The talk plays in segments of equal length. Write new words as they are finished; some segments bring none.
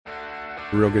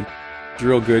Real good.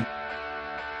 Real good.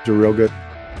 Real good.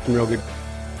 Real good.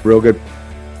 Real good.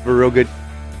 Real good.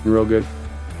 Real good.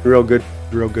 Real good. Real good.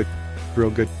 Real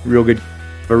good. Real good.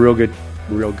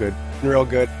 Real good. Real good. Real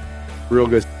good. Real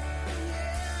good.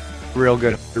 Real good.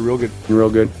 Real good. Real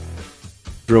good.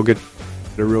 Real good.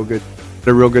 They're real good.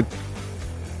 They're real good.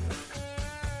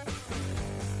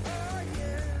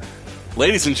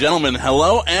 Ladies and gentlemen,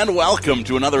 hello and welcome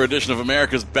to another edition of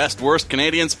America's Best Worst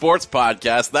Canadian Sports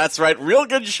Podcast. That's right, Real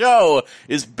Good Show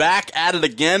is back at it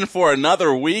again for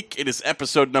another week. It is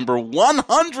episode number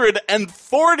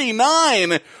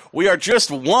 149. We are just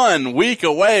 1 week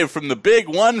away from the big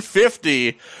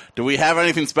 150. Do we have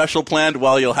anything special planned?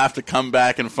 Well, you'll have to come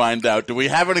back and find out. Do we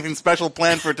have anything special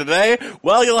planned for today?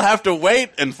 Well, you'll have to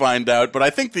wait and find out. But I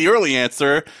think the early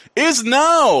answer is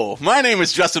no. My name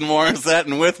is Justin Morissette,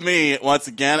 and with me, once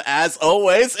again, as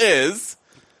always, is...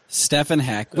 Stefan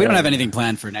Heck. We don't have anything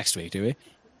planned for next week, do we?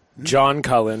 John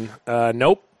Cullen.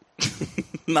 Nope.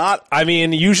 Not. I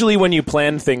mean, usually when you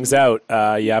plan things out,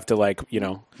 you have to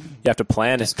you have to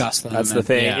plan Discuss it. them. That's the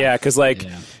thing. Yeah, because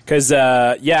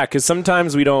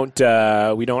sometimes we don't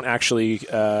actually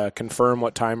confirm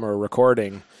what time we're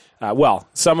recording. Well,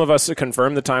 some of us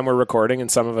confirm the time we're recording, and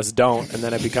some of us don't, and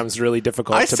then it becomes really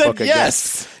difficult to book a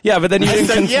yes. guest. Yeah, but then you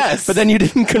didn't. Yes. But then you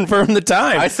didn't confirm the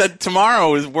time. I said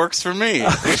tomorrow works for me,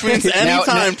 which means any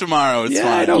time tomorrow is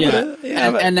fine.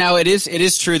 And now it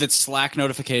is true that Slack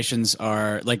notifications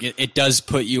are like it does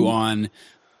put you on.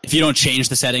 If you don't change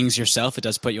the settings yourself, it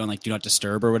does put you on do not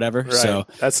disturb or whatever. Right. So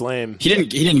that's lame. He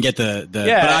didn't get the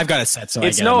yeah, but I've got it set so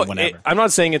I get it whenever. I'm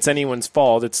not saying it's anyone's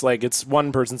fault. It's it's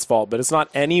one person's fault, but it's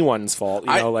not anyone's fault. In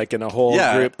a whole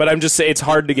group. But I'm just saying it's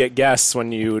hard to get guests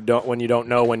when you don't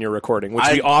know when you're recording, which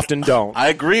we often don't. I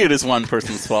agree it is one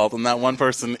person's fault, and that one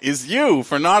person is you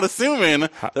for not assuming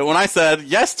that when I said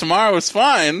yes, tomorrow is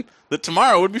fine, that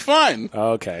tomorrow would be fine.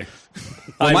 Okay.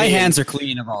 Well, my hands are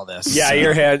clean of all this. Yeah, so.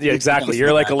 your hand. Yeah, exactly.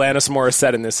 You're like Alanis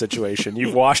Morissette in this situation.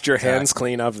 You've washed your hands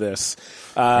clean of this.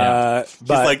 He's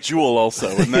like Jewel also,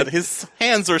 in that his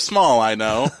hands are small, I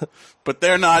know, but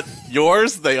they're not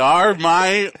yours. They are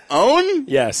my own.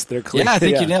 Yes, they're clean. Yeah, I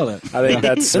think you nailed it. I think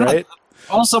that's right.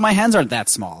 Also, my hands aren't that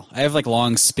small. I have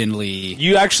long, spindly.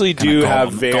 You actually do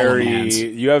have very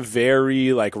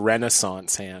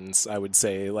Renaissance hands. I would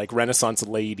say Renaissance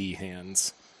lady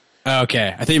hands. Okay,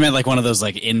 I thought you meant one of those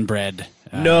inbred.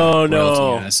 No.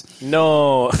 No.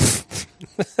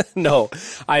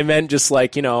 I meant just I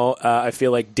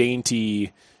feel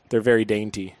dainty. They're very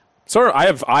dainty. So I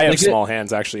have small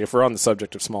hands actually. If we're on the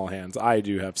subject of small hands, I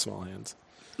do have small hands.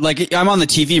 I'm on the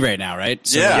TV right now, right?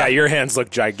 So, yeah, your hands look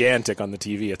gigantic on the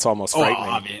TV. It's almost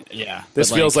frightening. Yeah,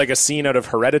 this feels like a scene out of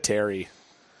Hereditary.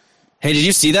 Hey, did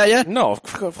you see that yet? No,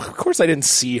 of course I didn't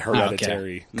see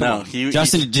Hereditary. No,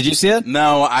 Justin, did you see it?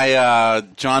 No,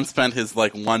 John spent his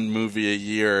one movie a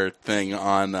year thing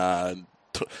on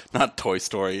not Toy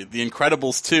Story, The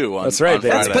Incredibles 2 on, that's right, on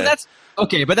Friday. But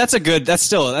that's a good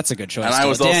choice. And I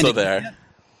was also there.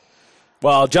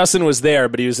 Well, Justin was there,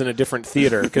 but he was in a different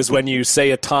theater, because when you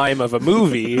say a time of a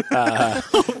movie,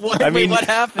 what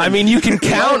happened? I mean, you can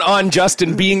count on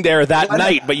Justin being there that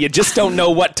night, but you just don't know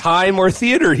what time or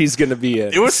theater he's going to be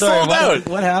in. It was sold out.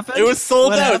 What happened? It was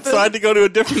sold out, so I had to go to a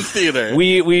different theater.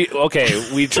 We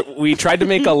tried to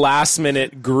make a last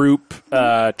minute group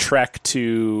trek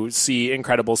to see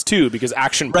Incredibles 2 because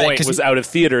Action Point was out of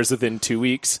theaters within 2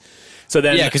 weeks. So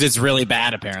then, because it's really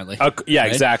bad, apparently. Right?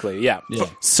 Exactly. Yeah.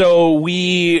 So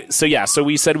we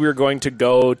said we were going to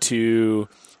go to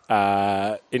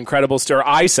Incredibles. Or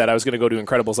I said I was going to go to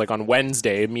Incredibles on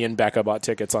Wednesday. Me and Becca bought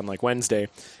tickets on Wednesday,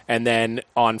 and then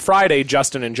on Friday,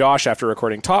 Justin and Josh, after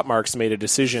recording Top Marks, made a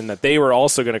decision that they were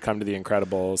also going to come to the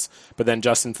Incredibles. But then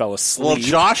Justin fell asleep. Well,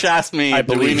 Josh asked me,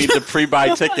 "Do we need to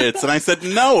pre-buy tickets?" And I said,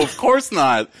 "No, of course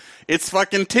not." It's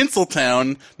fucking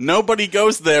Tinseltown. Nobody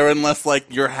goes there unless,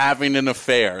 you're having an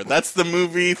affair. That's the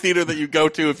movie theater that you go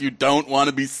to if you don't want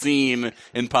to be seen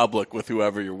in public with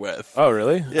whoever you're with. Oh,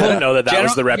 really? Yeah. I didn't know that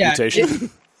was the reputation. Yeah,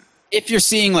 if you're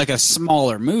seeing, a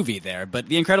smaller movie there, but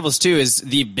The Incredibles 2 is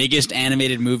the biggest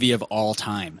animated movie of all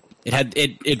time.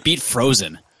 It beat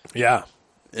Frozen. Yeah.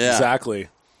 Exactly.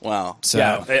 Wow. So.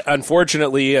 Yeah,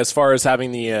 unfortunately, as far as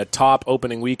having the top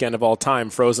opening weekend of all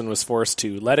time, Frozen was forced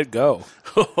to let it go.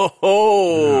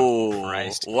 Oh,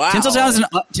 Christ. Wow.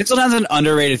 Tinseltown's an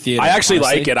underrated theater. I actually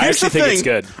like it. I actually think it's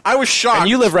good. I was shocked. And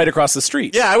you live right across the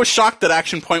street. Yeah, I was shocked that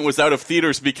Action Point was out of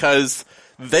theaters because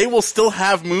they will still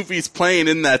have movies playing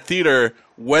in that theater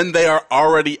when they are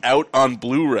already out on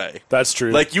Blu-ray. That's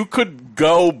true. You could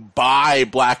go buy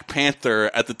Black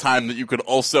Panther at the time that you could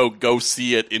also go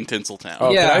see it in Tinseltown.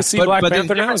 Oh, yeah, can I see Black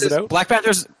Panther now? Is it out? Black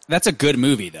Panther's, that's a good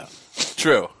movie, though.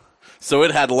 True. So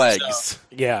it had legs.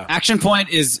 Yeah. Action Point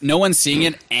is no one's seeing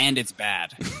it and it's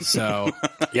bad. So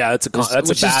Yeah, that's a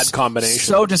which bad is combination.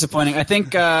 So disappointing. I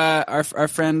think our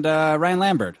friend Ryan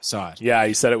Lambert saw it. Yeah,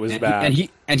 he said it was bad.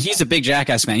 And he's a big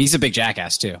Jackass fan. He's a big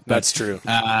Jackass too. That's true.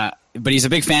 But he's a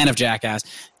big fan of Jackass,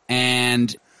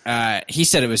 and he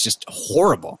said it was just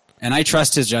horrible. And I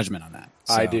trust his judgment on that.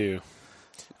 So. I do.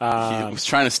 He was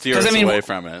trying to steer us away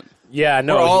from it. Yeah,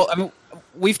 no.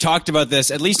 We've talked about this,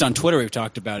 at least on Twitter. We've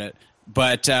talked about it,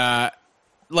 but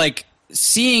like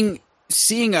seeing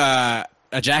a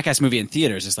Jackass movie in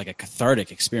theaters is like a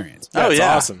cathartic experience. That's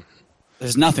awesome.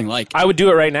 There's nothing like it. I would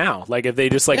do it right now. Like if they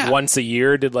just once a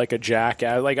year did like a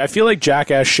Jackass. Like I feel like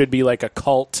Jackass should be like a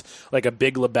cult, like a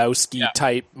Big Lebowski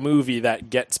type movie that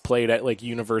gets played at like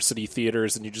university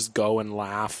theaters, and you just go and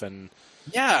laugh and.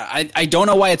 Yeah, I don't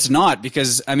know why it's not,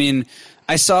 because I mean,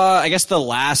 I guess the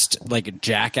last like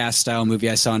Jackass style movie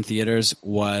I saw in theaters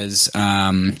was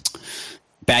Bad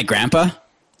Grandpa.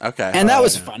 Okay. And that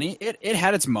was funny. It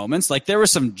had its moments. Like there were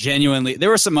some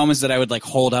moments that I would like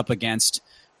hold up against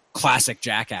classic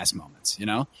Jackass moments, you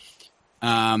know?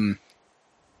 And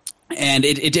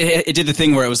it did the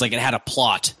thing where it was like it had a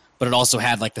plot, but it also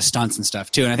had like the stunts and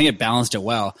stuff too. And I think it balanced it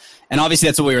well. And obviously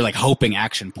that's what we were like hoping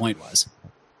Action Point was.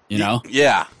 You know?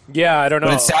 Yeah. Yeah, I don't know.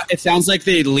 But it sounds like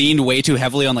they leaned way too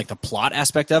heavily on like the plot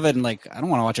aspect of it, and like I don't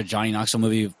want to watch a Johnny Knoxville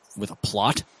movie with a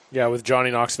plot. Yeah, with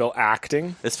Johnny Knoxville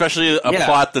acting. Especially a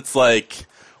plot that's like,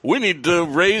 we need to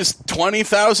raise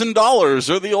 $20,000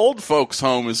 or the old folks'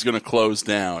 home is going to close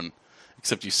down.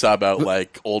 Except you sub out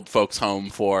like old folks' home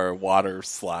for water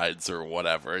slides or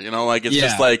whatever. You know, like it's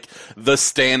just like the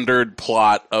standard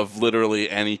plot of literally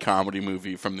any comedy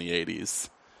movie from the 80s.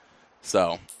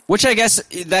 So, which I guess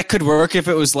that could work if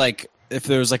it was like if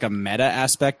there was like a meta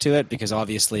aspect to it, because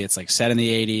obviously it's like set in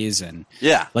the 80s, and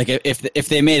like if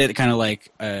they made it kind of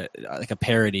like a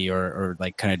parody or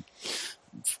like kind of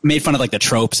made fun of like the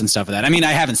tropes and stuff of that. I mean,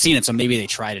 I haven't seen it, so maybe they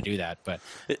try to do that, but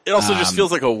it also just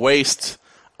feels like a waste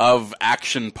of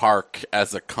Action Park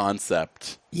as a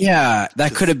concept. Yeah,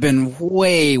 that could have been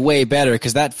way better,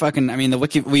 because that fucking, I mean, the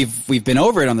wiki, we've been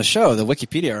over it on the show. The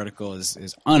Wikipedia article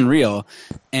is unreal,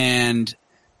 and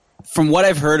from what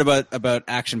I've heard about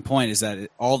Action Point is that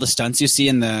all the stunts you see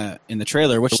in the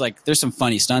trailer, which like there's some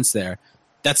funny stunts there,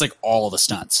 that's like all the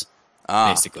stunts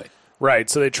basically. Right,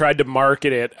 so they tried to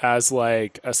market it as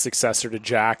like a successor to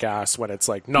Jackass when it's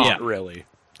like not really.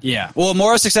 Yeah, well,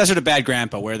 more a successor to Bad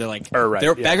Grandpa, where they're like,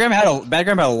 Bad Grandpa had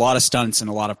a lot of stunts and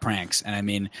a lot of pranks, and I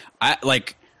mean, I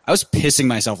was pissing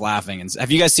myself laughing. And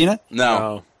have you guys seen it?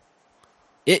 No.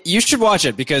 You should watch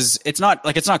it, because it's not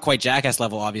quite Jackass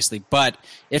level, obviously, but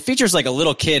it features like a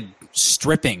little kid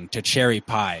stripping to cherry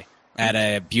pie at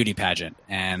a beauty pageant,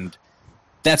 and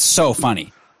that's so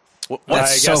funny.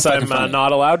 I guess I'm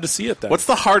not allowed to see it then. What's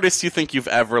the hardest you think you've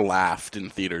ever laughed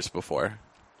in theaters before?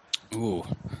 Ooh.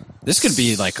 This could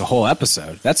be like a whole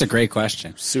episode. That's a great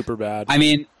question. Super bad. I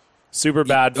mean, super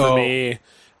bad for me.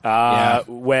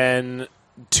 When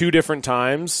two different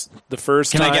times, the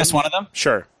first time. Can I guess one of them?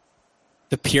 Sure.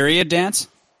 The period dance?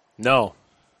 No.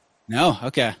 No?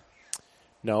 Okay.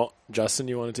 No. Justin,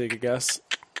 you want to take a guess?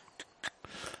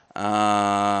 No,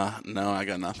 I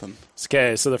got nothing.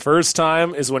 Okay, so the first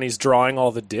time is when he's drawing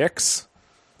all the dicks.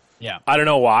 Yeah. I don't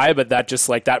know why, but that just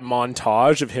like that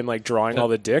montage of him like drawing all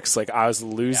the dicks, like I was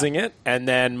losing it. And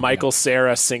then Michael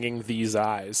Cera singing These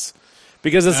Eyes.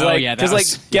 Because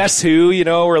it's Guess Who, you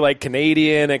know, we're like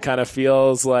Canadian. It kind of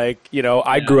feels like, you know,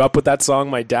 I grew up with that song.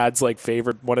 My dad's like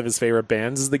one of his favorite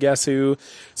bands is the Guess Who.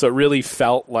 So it really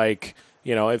felt like,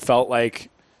 you know, it felt like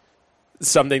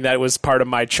something that was part of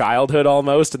my childhood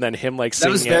almost. And then him like singing.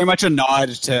 That was very much a nod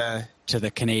to the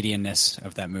Canadianness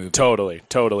of that movie.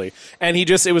 Totally. And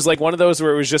it was like one of those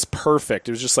where it was just perfect.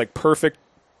 It was just like perfect,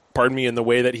 pardon me, in the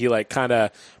way that he like kind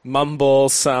of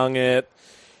sung it.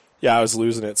 Yeah, I was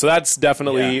losing it. So that's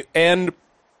definitely, and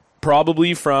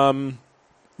probably from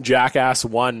Jackass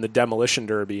 1, the Demolition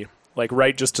Derby, like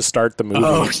right just to start the movie.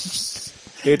 Oh.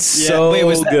 It's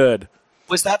so good.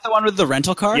 Was that the one with the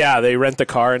rental car? Yeah, they rent the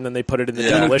car and then they put it in the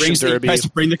Demolition Derby. He tries to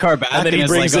bring the car back, and then he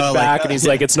brings it back, and he's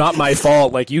like, "It's not my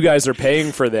fault. Like you guys are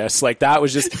paying for this." Like that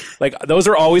was just like those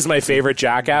are always my favorite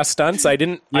Jackass stunts. I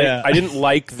didn't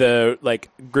like the like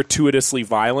gratuitously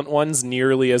violent ones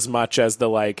nearly as much as the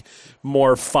like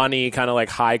more funny kind of like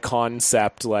high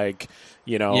concept like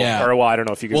you know, Yeah. or well, I don't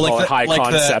know if you can Well, call like it high the- like the-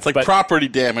 concept, It's like but property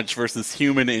damage versus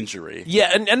human injury.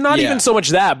 yeah, and not Yeah. even so much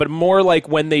that, but more like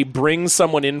when they bring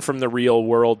someone in from the real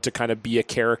world to kind of be a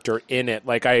character in it.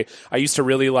 Like I used to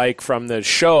really like from the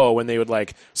show when they would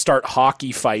like start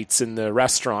hockey fights in the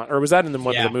restaurant, or was that in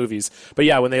one of the movies? But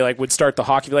yeah, when they like would start the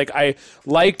hockey, like I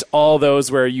liked all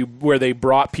those where they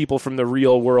brought people from the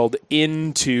real world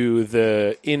into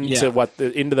the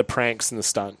pranks and the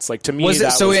stunts. Like to me, Was it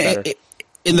that so? was better.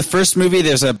 In the first movie,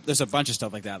 there's a bunch of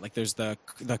stuff like that. Like there's the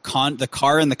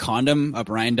car and the condom up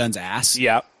Ryan Dunn's ass.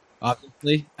 Yeah.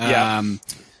 Obviously. Yeah.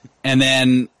 And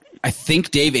then I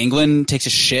think Dave England takes a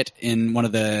shit in one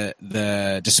of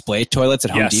the display toilets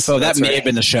at Home Yes, Depot. That that's may right. have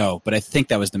been the show, but I think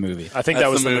that was the movie. I think That's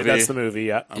that was the movie. That's the movie.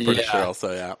 Yeah. I'm pretty Yeah. sure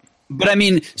also, yeah. But I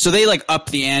mean, so they like up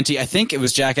the ante. I think it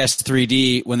was Jackass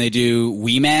 3D when they do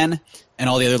Wee Man and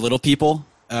all the other little people,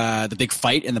 the big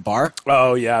fight in the bar.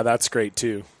 Oh yeah, that's great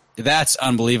too. That's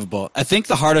unbelievable. I think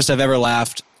the hardest I've ever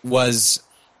laughed was,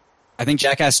 I think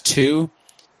Jackass 2,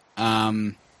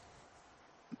 and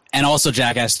also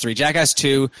Jackass 3. Jackass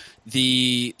 2,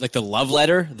 the love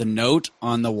letter, the note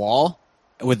on the wall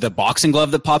with the boxing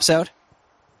glove that pops out.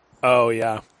 Oh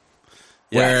yeah.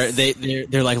 Where Yes.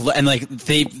 they're like, and like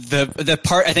the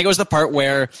part, I think it was the part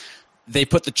where they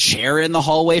put the chair in the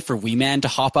hallway for Wee Man to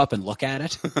hop up and look at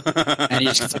it, and he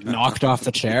just gets like knocked off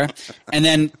the chair. And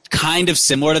then, kind of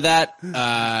similar to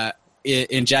that,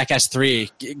 in Jackass 3,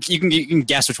 you can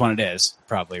guess which one it is,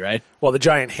 probably, right? Well, the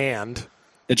giant hand.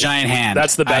 The giant hand.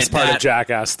 That's the best part of that-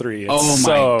 Jackass 3. It's Oh my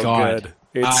so god,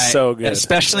 good. It's so good.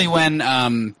 especially when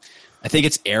I think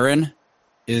it's Aaron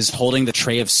is holding the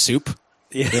tray of soup.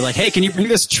 Yeah. They're like, "Hey, can you bring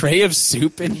this tray of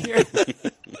soup in here?"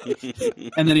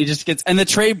 And then he just gets, and the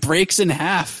tray breaks in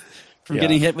half from Yeah.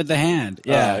 getting hit with the hand.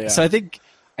 Yeah. yeah. So I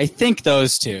think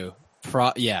those two.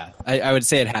 I would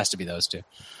say it has to be those two.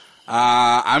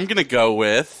 I'm going to go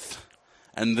with,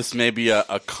 and this may be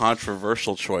a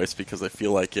controversial choice because I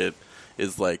feel like it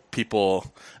is like people,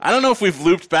 I don't know if we've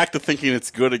looped back to thinking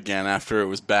it's good again after it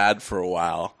was bad for a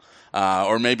while.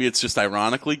 Or maybe it's just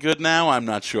ironically good now. I'm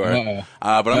not sure. But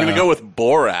I'm going to go with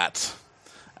Borat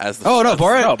as the, Oh no,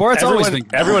 Borat's always been.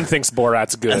 Everyone thinks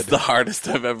Borat's good. as the hardest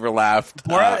I've ever laughed.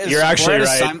 Borat is- You're actually Borat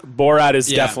is right. Borat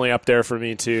is Yeah. definitely up there for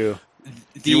me too.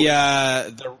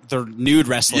 The nude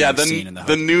wrestling Yeah, scene in the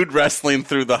the nude wrestling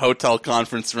through the hotel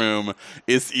conference room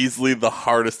is easily the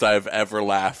hardest I've ever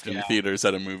laughed in theaters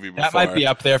at a movie before. that might be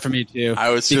up there for me too. I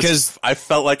was because I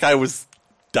felt like I was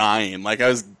dying, like I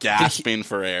was gasping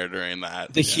for air during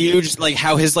that. the huge, like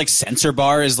how his like sensor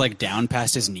bar is like down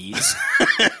past his knees,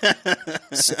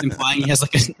 implying he has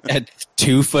like a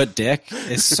 2-foot dick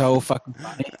is so fucking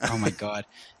funny. Oh my god.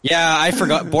 Yeah, I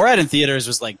forgot. Borat in theaters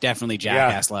was like definitely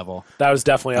Jackass level. That was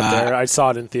definitely up there. I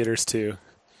saw it in theaters too.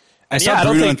 I saw I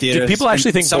don't Bruno in think. theaters. Did people actually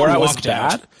and think someone Borat was walked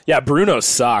out. bad? Yeah, Bruno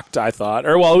sucked. I thought,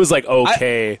 or well, it was like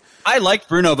okay. I liked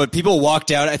Bruno, but people walked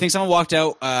out. I think someone walked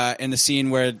out in the scene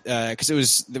where because it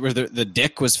was where the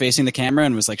dick was facing the camera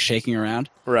and was like shaking around.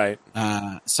 Right.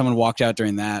 Someone walked out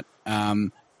during that.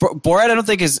 Borat, I don't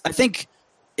think is. I think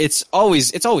it's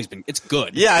always been. It's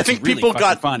good. Yeah, I It's think really people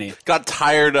fucking funny. got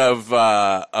tired of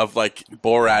like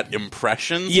Borat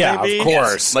impressions. Yeah, maybe. of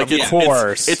course. Like Of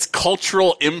course. its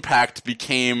cultural impact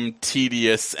became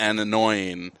tedious and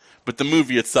annoying, but the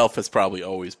movie itself has probably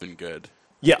always been good.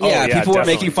 Yeah. Oh, Yeah, yeah. people were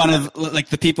definitely. making fun of like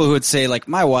the people who would say like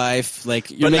my wife. Like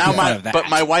you're But now making fun of that. but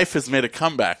my wife has made a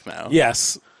comeback now.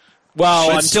 Yes. Well,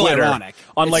 But on it's still Twitter, ironic.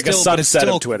 on It's like a still- but it's subset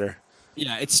still- of Twitter.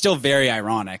 Yeah, it's still very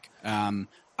ironic.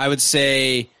 I would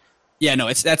say, yeah,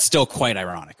 no, that's still quite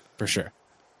ironic for sure,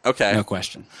 Okay. no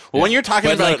question. Well, when you're talking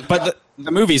about but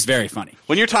the movie's very funny.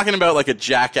 when you're talking about like a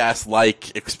Jackass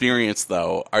like experience,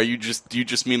 though, do you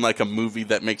just mean like a movie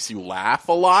that makes you laugh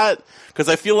a lot? Because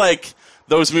I feel like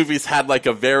those movies had like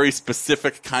a very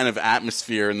specific kind of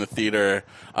atmosphere in the theater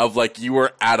of like you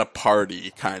were at a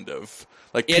party, kind of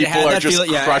like It had people are that just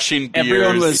feeling- yeah, crushing beers,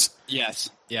 Everyone was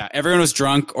everyone was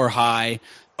drunk or high.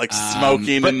 like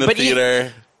smoking but- in the but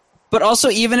theater. But also,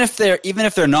 even if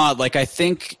they're not, like I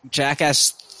think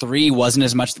Jackass 3 wasn't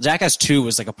as much. Jackass 2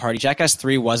 was like a party. Jackass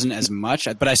 3 wasn't as much,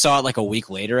 but I saw it like a week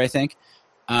later, I think.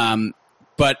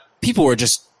 But people were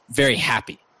just very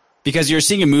happy because you're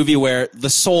seeing a movie where the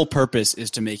sole purpose is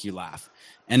to make you laugh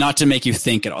and not to make you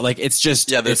think at all. Like it's just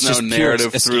There's it's no just pure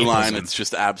narrative through line. escapism. It's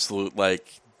just absolute like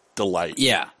delight.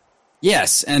 Yeah.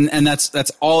 Yes, and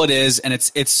that's all it is, and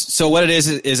it's so what it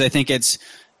is I think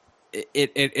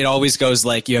it always goes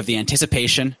like you have the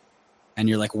anticipation, and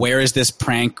you're like, where is this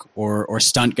prank or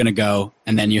stunt gonna go,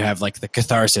 and then you have like the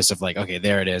catharsis of like, okay,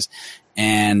 there it is,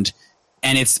 and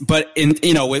it's but in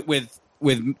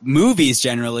with movies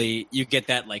generally you get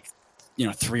that like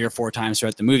 3 or 4 times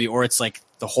throughout the movie, or it's like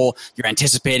the whole you're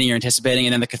anticipating,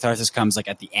 and then the catharsis comes like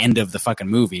at the end of the fucking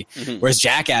movie. Whereas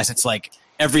Jackass, it's like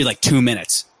every like 2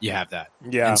 minutes you have that.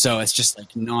 Yeah. And so it's just like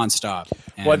nonstop.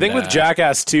 And, Well, I think with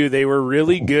Jackass too, they were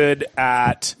really good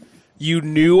at, you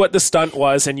knew what the stunt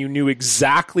was and you knew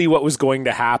exactly what was going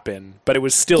to happen, but it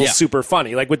was still super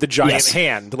funny. Like with the giant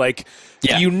hand, like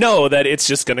you know that it's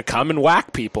just going to come and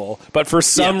whack people. But for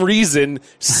some reason,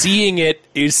 seeing it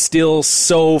is still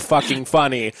so fucking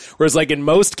funny. Whereas like in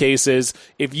most cases,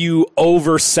 if you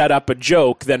over set up a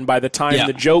joke, then by the time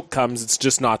the joke comes, it's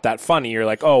just not that funny. You're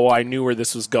like, oh, well, I knew where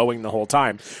this was going the whole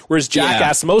time. Whereas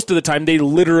Jackass, most of the time, they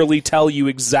literally tell you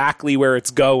exactly where it's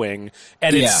going,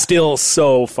 and it's still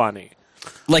so funny.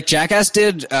 Like Jackass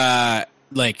did,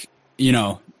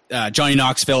 Johnny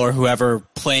Knoxville or whoever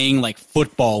playing like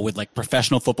football with like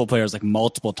professional football players like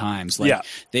multiple times. Like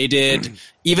they did,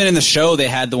 even in the show, they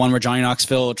had the one where Johnny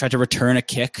Knoxville tried to return a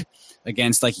kick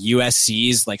against like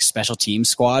USC's like special team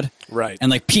squad. Right.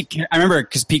 And like I remember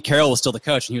because Pete Carroll was still the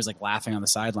coach and he was like laughing on the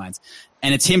sidelines,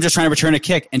 and it's him just trying to return a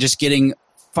kick and just getting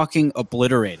fucking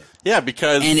obliterated. Yeah,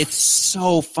 because and it's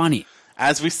so funny.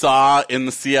 As we saw in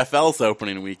the CFL's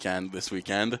opening weekend this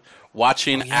weekend,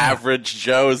 watching average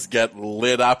Joes get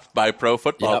lit up by pro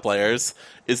football players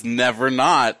is never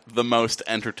not the most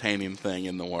entertaining thing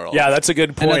in the world. Yeah, that's a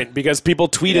good point, because people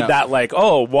tweeted that like,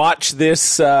 "Oh, watch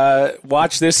this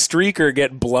streaker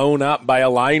get blown up by a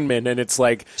lineman," and it's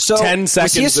like 10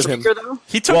 seconds of him. Though?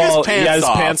 He took his pants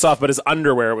off. Pants off, but his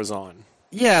underwear was on.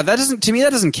 Yeah, that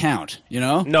doesn't count, you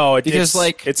know? No, because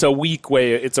it's a weak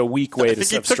way. It's a weak way to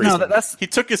substitute. He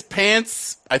took his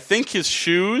pants, I think his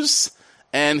shoes,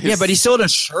 and his but he still had a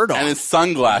shirt on and his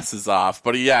sunglasses off.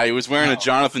 But he was wearing a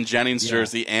Jonathan Jennings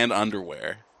jersey and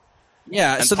underwear.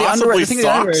 Yeah, and so the underwear, the thing socks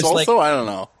the underwear is also. Like, I don't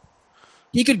know.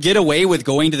 He could get away with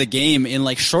going to the game in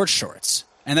like short shorts,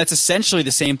 and that's essentially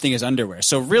the same thing as underwear.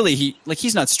 So really,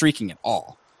 he's not streaking at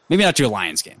all. Maybe not to a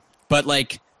Lions game, but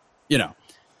like,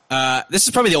 this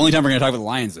is probably the only time we're going to talk about the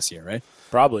Lions this year, right?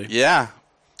 Probably. Yeah.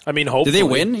 I mean, hopefully. Did they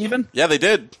win even? Yeah, they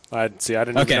did. I didn't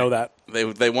even know that.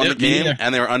 They won the game,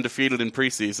 and they were undefeated in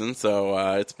preseason, so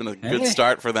it's been a good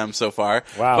start for them so far.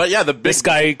 Wow. But yeah, this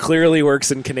guy clearly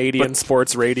works in Canadian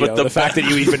sports radio. But the fact that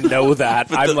you even know that,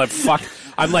 I'm like, fuck.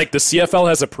 I'm like, the CFL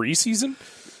has a preseason?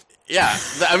 Yeah.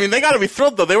 I mean, they got to be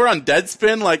thrilled, though. They were on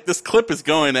Deadspin. Like, this clip is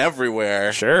going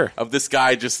everywhere. Sure. Of this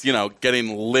guy just,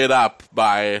 getting lit up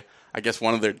by, I guess,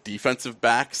 one of their defensive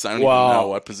backs. I don't even know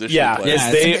what position he plays.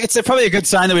 Yeah, it's probably a good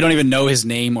sign that we don't even know his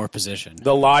name or position.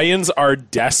 The Lions are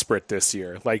desperate this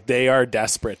year. Like, they are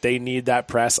desperate. They need that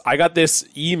press. I got this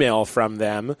email from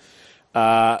them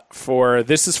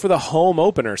this is for the home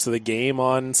opener, so the game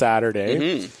on Saturday.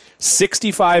 Mm-hmm.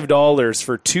 $65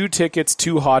 for 2 tickets,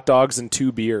 2 hot dogs, and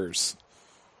 2 beers.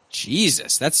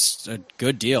 Jesus, that's a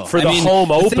good deal. For the home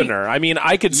opener. I mean,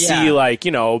 I could see,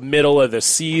 middle of the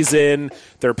season,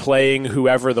 they're playing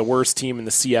whoever the worst team in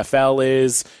the CFL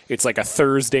is. It's like a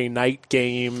Thursday night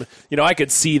game. I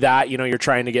could see that. You're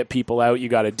trying to get people out, you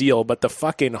got a deal. But the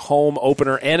fucking home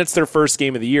opener, and it's their first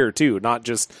game of the year, too. Not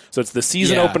just, so it's the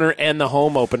season opener and the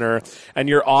home opener, and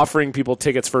you're offering people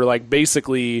tickets for, like,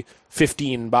 basically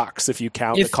 $15 if you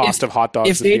count the cost of hot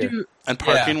dogs and beer. And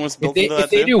parking was built into that, if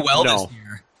they do well No. this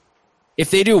year. If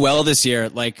they do well this year,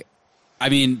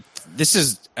 this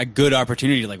is a good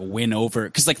opportunity to like win over,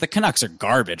 because like the Canucks are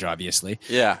garbage, obviously.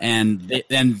 Yeah, and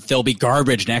then they'll be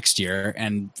garbage next year,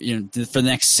 and for the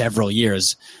next several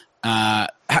years. How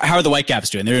are the Whitecaps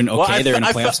doing? They're doing okay. Well, they're in a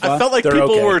playoff spot. I felt like They're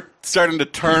people were starting to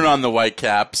turn on the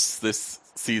Whitecaps this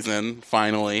season.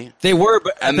 Finally, they were,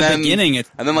 but at the beginning, and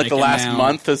then the last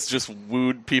month has just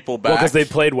wooed people back. Well, because they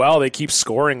played well, they keep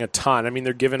scoring a ton. I mean,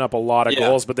 they're giving up a lot of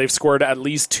goals, but they've scored at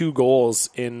least 2 goals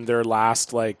in their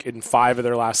last, in 5 of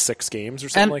their last 6 games or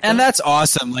something like that. And that's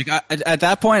awesome. Like at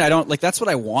that point, I don't that's what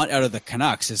I want out of the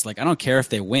Canucks. Is like I don't care if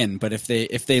they win, but if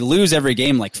they lose every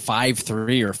game like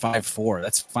 5-3 or 5-4,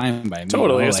 that's fine by me.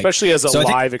 Totally, especially as a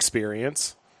live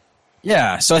experience.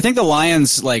 Yeah, so I think the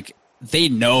Lions they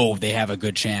know they have a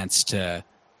good chance to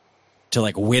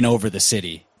win over the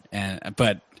city,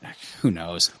 but who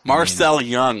knows? Marcel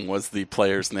Young was the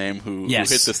player's name who hit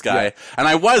this guy. Yeah. And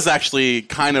I was actually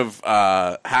kind of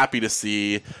happy to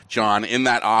see, John, in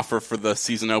that offer for the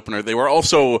season opener. They were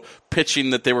also pitching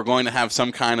that they were going to have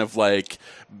some kind of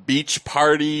beach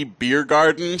party, beer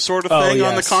garden sort of thing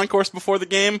on the concourse before the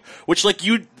game, which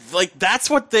that's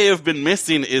what they have been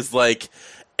missing is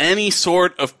any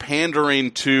sort of pandering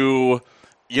to,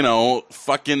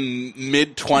 fucking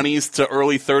mid-20s to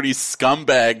early 30s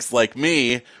scumbags like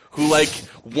me who,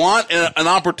 want an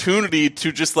opportunity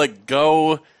to just,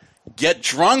 go get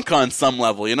drunk on some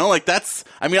level, you know? Like that's,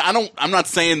 I mean, I'm not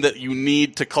saying that you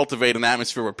need to cultivate an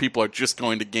atmosphere where people are just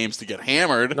going to games to get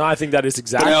hammered. No, I think that is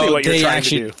exactly what you're trying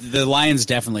to do. The Lions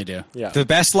definitely do. Yeah. The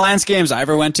best Lions games I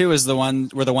ever went to were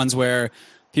the ones where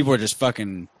people were just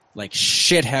fucking like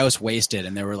shit house wasted,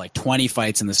 and there were like 20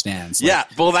 fights in the stands. Like, yeah,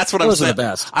 well, that's what I'm saying. Those are the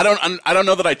best. I don't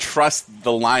know that I trust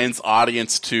the Lions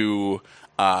audience to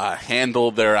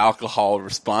handle their alcohol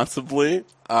responsibly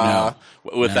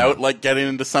without like getting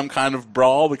into some kind of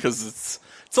brawl, because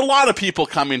it's a lot of people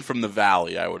coming from the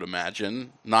Valley, I would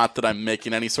imagine. Not that I'm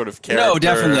making any sort of character. No,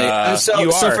 definitely. You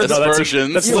are. For the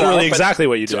versions. That's literally exactly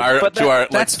what you do. To our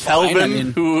that's like Kelvin, fine. I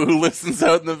mean, who listens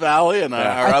out in the Valley, and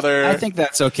our other. I think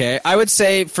that's okay. I would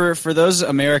say for those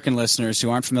American listeners who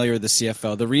aren't familiar with the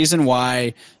CFL, the reason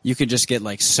why you could just get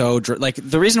like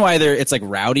the reason why it's like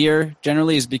rowdier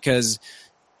generally is because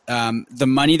the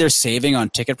money they're saving on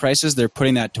ticket prices, they're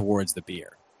putting that towards the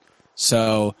beer.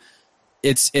 So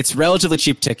it's relatively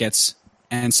cheap tickets,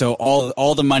 and so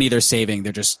all the money they're saving,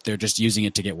 they're just using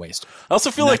it to get wasted. I also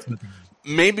feel like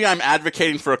maybe I'm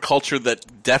advocating for a culture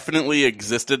that definitely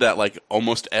existed at like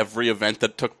almost every event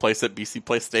that took place at BC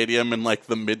Place Stadium in like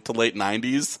the mid to late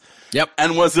 90s. Yep,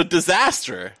 and was a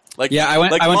disaster. Like I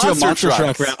went to a monster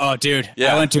truck rally. Oh, dude,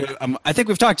 yeah. I went to. I think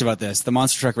we've talked about this. The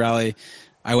monster truck rally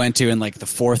I went to in like the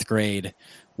 4th grade,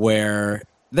 where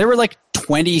there were like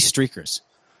 20 streakers.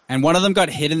 And one of them got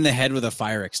hit in the head with a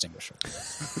fire extinguisher.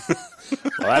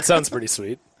 Well, that sounds pretty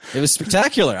sweet. It was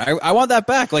spectacular. I want that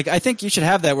back. Like, I think you should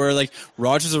have that where like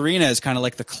Rogers Arena is kind of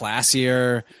like the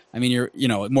classier. I mean,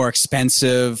 more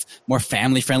expensive, more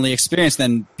family friendly experience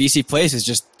than BC Place is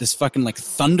just this fucking like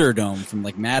Thunderdome from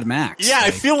like Mad Max. Yeah, like,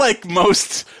 I feel like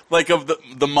most like of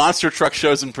the monster truck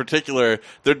shows in particular,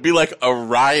 there'd be like a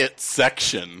riot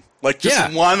section, like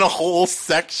just one whole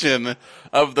section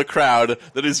of the crowd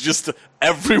that is just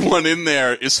everyone in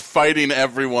there is fighting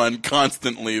everyone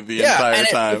constantly the entire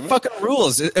time. It fucking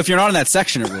rules. If you're not in that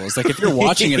section, it rules. Like if you're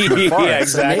watching it from afar,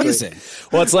 it's amazing.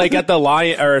 Well, it's like at the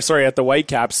at the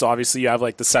Whitecaps. Obviously, you have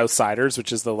like the Southsiders,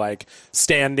 which is the like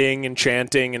standing and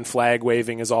chanting and flag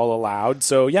waving is all allowed.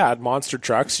 So yeah, at monster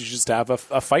trucks, you just have a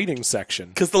fighting section.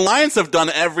 Because the Lions have done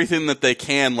everything that they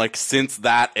can, like since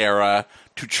that era,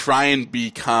 to try and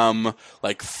become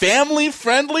like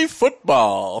family-friendly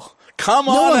football. Come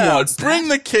on out, bring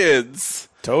the kids.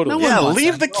 Totally. Yeah,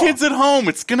 leave the kids at home.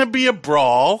 It's gonna be a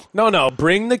brawl. No,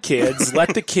 bring the kids.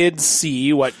 Let the kids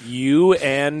see what you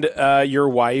and your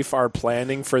wife are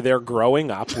planning for their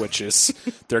growing up, which is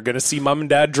they're gonna see mom and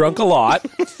dad drunk a lot,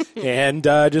 and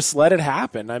just let it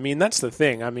happen. I mean, that's the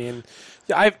thing. I mean,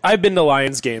 I've been to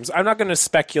Lions games. I'm not going to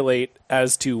speculate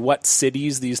as to what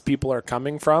cities these people are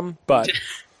coming from, but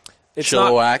it's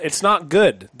not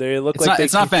good. They look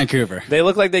it's not Vancouver. They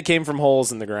look like they came from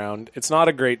holes in the ground. It's not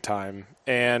a great time.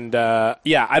 And I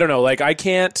don't know. Like I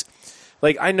can't.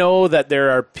 Like I know that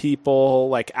there are people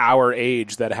like our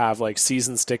age that have like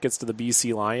seasons tickets to the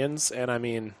BC Lions, and I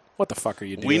mean, what the fuck are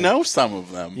you doing? We know some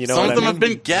of them. You know some of them I mean? have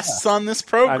been guests on this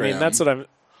program. I mean, that's what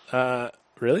I'm.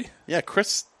 Really? Yeah,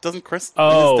 Chris and his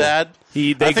dad.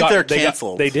 I think they're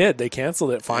canceled. They did. They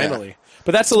canceled it finally. Yeah.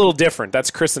 But that's a little different. That's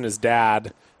Chris and his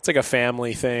dad. It's like a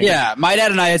family thing. Yeah, my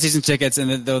dad and I had season tickets,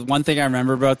 and the one thing I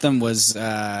remember about them was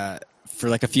for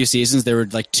like a few seasons there were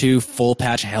like 2 full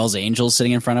patch Hells Angels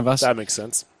sitting in front of us. That makes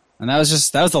sense. And that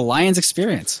was the Lions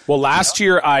experience. Well, last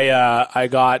year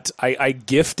I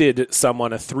gifted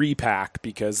someone a 3-pack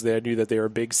because they knew that they were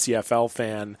a big CFL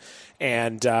fan,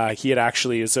 and he had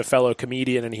actually is a fellow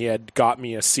comedian, and he had got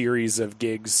me a series of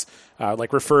gigs,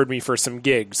 like referred me for some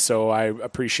gigs. So I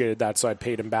appreciated that. So I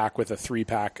paid him back with a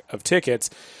 3-pack of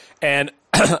tickets, and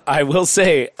I will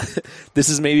say this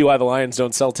is maybe why the Lions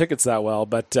don't sell tickets that well,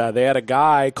 but they had a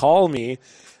guy call me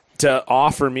to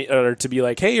offer me or to be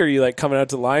like, hey, are you like coming out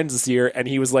to Lions this year? And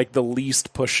he was like the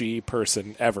least pushy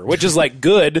person ever, which is like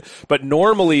good. But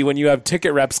normally when you have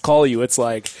ticket reps call you, it's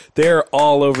like they're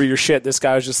all over your shit. This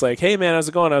guy was just like, hey man, how's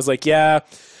it going? I was like, yeah.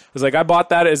 I was like, I bought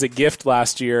that as a gift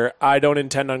last year. I don't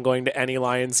intend on going to any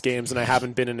Lions games, and I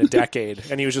haven't been in a decade.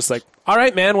 And he was just like, all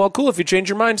right, man, well, cool. If you change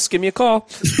your mind, just give me a call.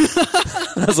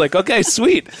 I was like, okay,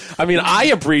 sweet. I mean, I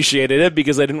appreciated it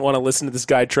because I didn't want to listen to this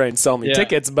guy try and sell me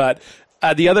tickets, but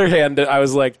on the other hand, I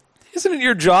was like, isn't it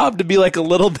your job to be like a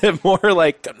little bit more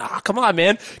like, nah, come on,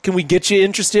 man. Can we get you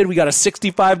interested? We got a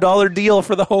 $65 deal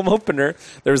for the home opener.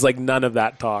 There was like none of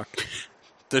that talk.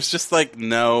 There's just like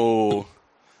no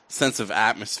sense of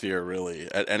atmosphere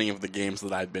really at any of the games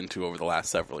that I've been to over the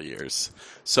last several years.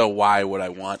 So why would I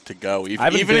want to go?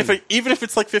 Even if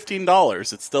it's like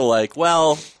 $15, it's still like,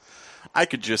 well, I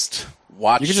could just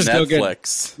watch You could just go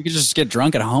Netflix. You could just get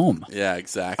drunk at home. Yeah,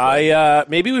 exactly.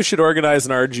 Maybe we should organize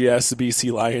an RGS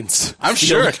BC Lions. I'm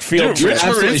sure. Field Dude, Rich trip.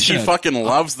 Absolutely Marinsky should. fucking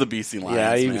loves the BC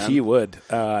Lions. Yeah, man. he would.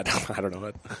 I don't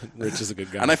know. Rich is a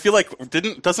good guy. And I feel like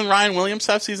doesn't Ryan Williams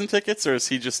have season tickets, or is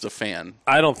he just a fan?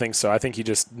 I don't think so. I think he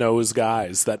just knows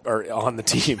guys that are on the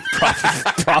team,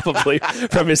 probably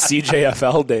from his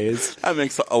CJFL days. That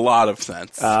makes a lot of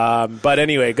sense. But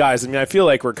anyway, guys, I mean, I feel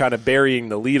like we're kind of burying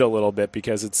the lead a little bit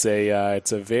because it's a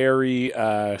very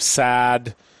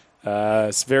sad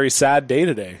day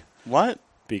today. What?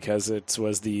 Because it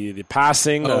was the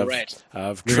passing Oh, of right.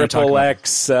 of We're gonna talk Triple about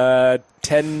X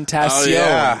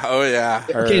Tentacion. Oh yeah.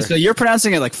 Okay, so you're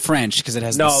pronouncing it like French because it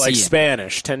has No, the C like in it.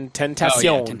 Spanish. Oh, yeah,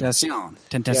 Tentacion.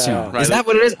 Tentacion. Yeah. Right. Is that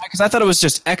what it is? Because I thought it was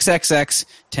just XXX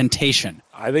Temptation.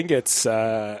 I think it's,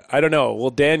 I don't know.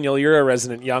 Well, Daniel, you're a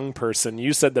resident young person.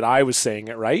 You said that I was saying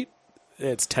it right.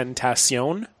 It's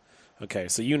Tentacion. Okay,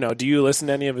 so you know. Do you listen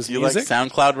to any of his Do you music? like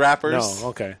SoundCloud rappers? No,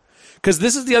 okay. Because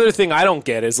this is the other thing I don't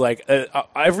get is like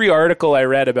every article I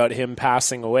read about him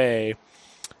passing away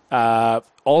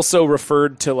also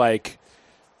referred to like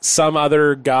some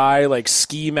other guy like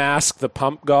Ski Mask the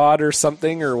Pump God or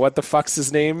something, or what the fuck's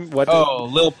his name? What?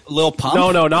 Lil Pump?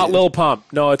 No, not Lil Pump.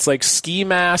 No, it's like Ski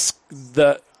Mask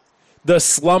the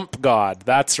Slump God.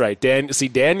 That's right.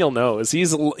 Daniel knows. He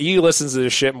listens to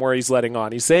this shit more he's letting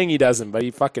on. He's saying he doesn't, but he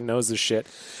fucking knows this shit.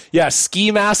 Yeah, Ski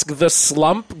Mask the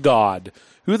Slump God.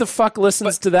 Who the fuck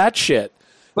listens to that shit?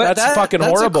 But That's fucking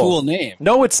horrible. That's a cool name.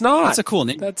 No, it's not. That's a cool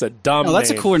name. That's a dumb No,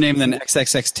 that's name. a cooler name than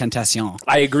XXX Tentacion.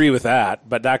 I agree with that,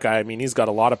 but that guy, I mean, he's got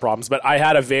a lot of problems. But I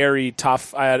had a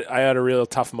real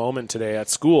tough moment today at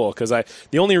school because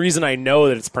the only reason I know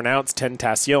that it's pronounced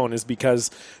Tentacion is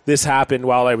because this happened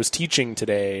while I was teaching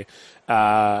today.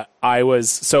 I'm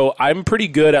pretty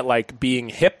good at like being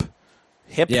hip.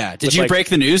 Yeah. Did with, you like, break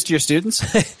the news to your students?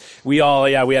 we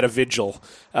had a vigil.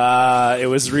 It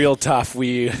was real tough.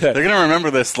 They're gonna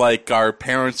remember this like our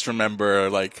parents remember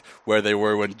like where they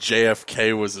were when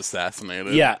JFK was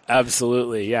assassinated. Yeah,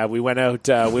 absolutely. Yeah, we went out.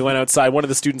 We went outside. One of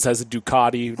the students has a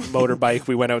Ducati motorbike.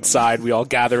 We went outside. We all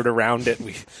gathered around it.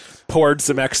 We poured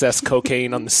some excess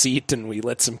cocaine on the seat, and we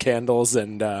lit some candles,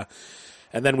 and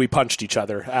then we punched each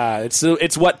other.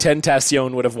 It's what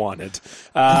Tentacion would have wanted.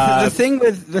 The thing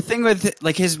with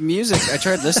like his music, I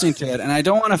tried listening to it, and I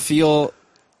don't want to feel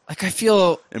like I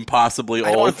feel Impossibly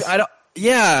I old. don't.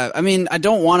 Yeah, I mean, I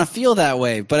don't want to feel that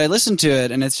way, but I listen to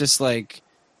it, and it's just like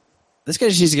this guy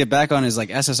just needs to get back on his like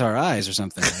SSRIs or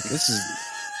something. Like this is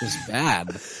just bad.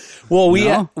 Well,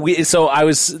 No?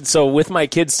 so with my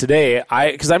kids today,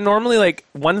 because I'm normally like,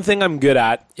 one thing I'm good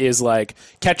at is like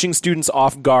catching students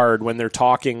off guard when they're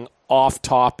talking off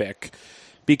topic,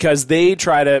 because they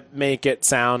try to make it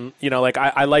sound, like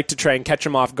I like to try and catch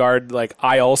them off guard. Like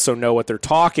I also know what they're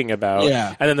talking about.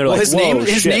 Yeah, and then they're well, like,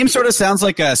 his shit. name sort of sounds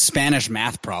like a Spanish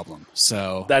math problem.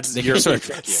 So That's they your sort of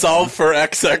trick you. Solve for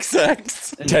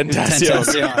XXX.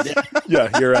 Tentacion.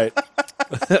 Yeah, you're right.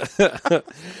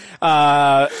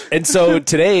 And so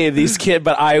today,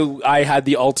 but I had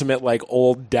the ultimate like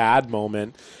old dad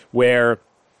moment where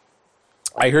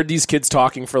I heard these kids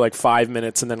talking for like 5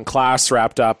 minutes, and then class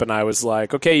wrapped up, and I was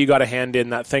like, okay, you got to hand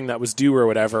in that thing that was due or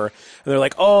whatever. And they're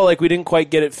like, oh, like we didn't quite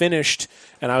get it finished.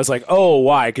 And I was like, oh,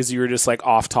 why? Because you were just like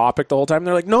off topic the whole time. And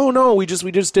they're like, no, we just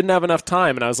didn't have enough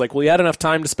time. And I was like, well, you had enough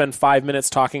time to spend 5 minutes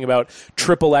talking about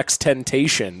XXX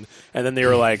Temptation. And then they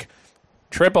were like,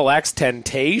 XXX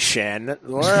Temptation?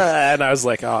 And I was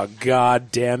like, oh,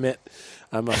 god damn it.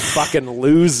 I'm a fucking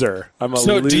loser. I'm a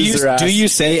loser. Do you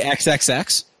say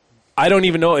XXX? I don't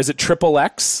even know. Is it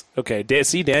XXX? Okay,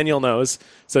 see, Daniel knows.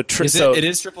 So It is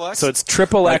XXX. So it's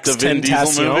XXX Like the Vin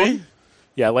Diesel Tentacion. movie?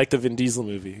 Yeah, like the Vin Diesel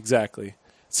movie, exactly.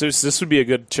 So this would be a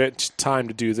good time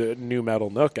to do the new Metal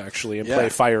Nook, actually, and play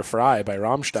Fire Fry by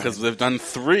Rammstein. Because they've done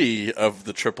 3 of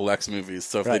the XXX movies,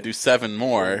 so if they do 7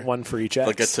 more, one for each they'll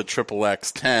X. get to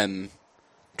XXX 10.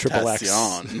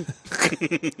 XXX.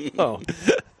 Oh.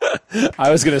 I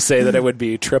was going to say that it would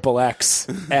be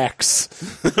XXX X.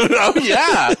 Oh,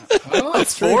 yeah. Oh,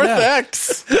 that's pretty 4th bad.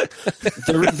 X.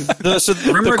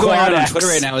 The rumor going quad around on X. Twitter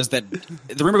right now is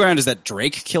that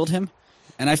Drake killed him,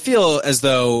 and I feel as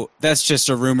though that's just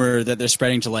a rumor that they're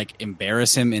spreading to like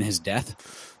embarrass him in his death.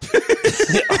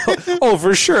 Oh,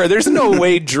 for sure. There's no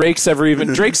way Drake's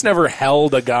never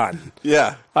held a gun.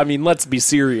 Yeah. I mean, let's be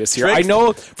serious here. Drake's- I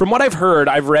know from what I've heard,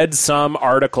 I've read some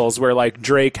articles where like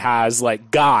Drake has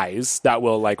like guys that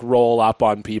will like roll up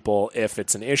on people if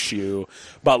it's an issue,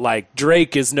 but like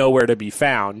Drake is nowhere to be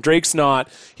found. He's not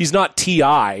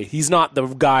T.I. He's not the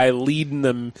guy leading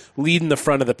the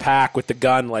front of the pack with the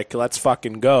gun like, let's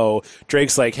fucking go.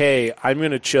 Drake's like, hey, I'm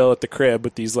going to chill at the crib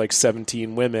with these like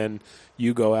 17 women.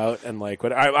 You go out and like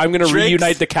what I'm going to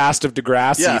reunite the cast of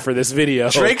Degrassi for this video.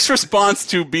 Drake's response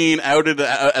to being outed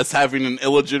as having an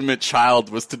illegitimate child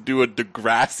was to do a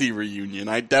Degrassi reunion.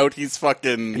 I doubt he's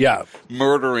fucking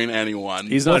murdering anyone.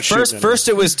 He's not first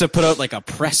it was to put out like a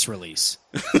press release.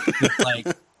 Like,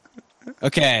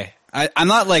 okay, I'm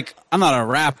not a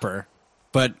rapper,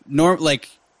 but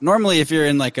normally if you're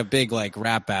in like a big like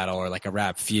rap battle or like a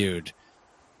rap feud,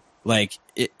 like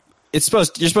you're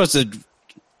supposed to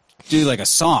do like a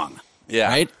song,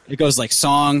 right? It goes like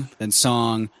song, then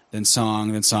song, then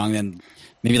song, then song, then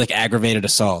maybe like aggravated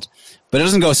assault. But it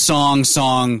doesn't go song,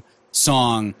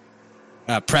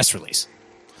 press release.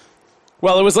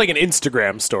 Well, it was like an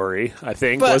Instagram story, I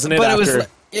think, wasn't it?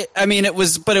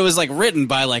 But it was like written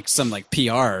by like some like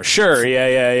PR. Sure,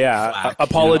 yeah.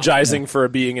 Apologizing for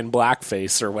being in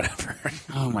blackface or whatever.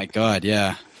 Oh my god,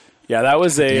 yeah. Yeah, that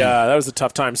was a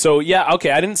tough time. So yeah,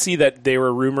 okay, I didn't see that they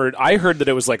were rumored. I heard that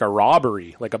it was like a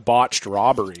robbery, like a botched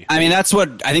robbery. I mean, I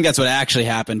think that's what actually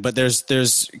happened. But there's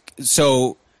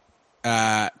XXX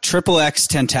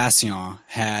Tentacion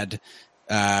had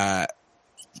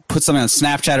put something on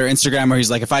Snapchat or Instagram where he's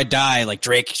like, if I die, like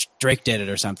Drake did it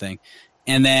or something.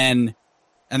 And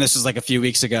this was like a few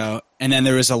weeks ago. And then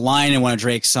there was a line in one of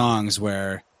Drake's songs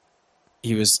where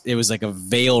it was like a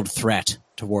veiled threat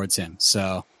towards him.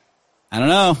 So I don't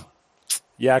know.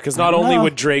 Yeah, because not only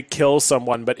would Drake kill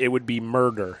someone, but it would be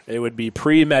murder. It would be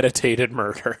premeditated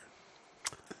murder.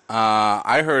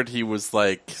 I heard he was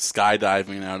like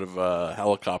skydiving out of a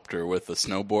helicopter with a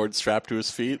snowboard strapped to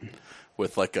his feet,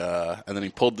 with like and then he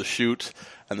pulled the chute,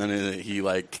 and then he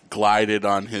like glided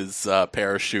on his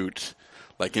parachute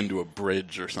like into a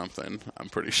bridge or something. I'm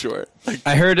pretty sure.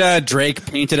 I heard Drake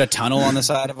painted a tunnel on the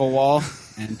side of a wall,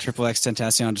 and XXX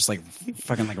Tentacion just like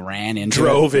fucking like ran into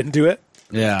drove into it.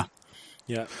 Yeah.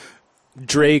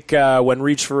 Drake, when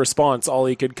reached for response, all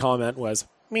he could comment was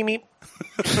 "meep meep."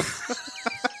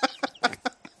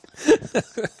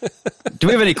 Do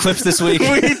we have any clips this week?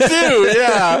 We do,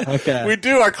 yeah. Okay. We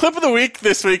do. Our clip of the week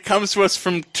this week comes to us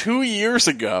from 2 years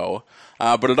ago,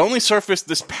 but it only surfaced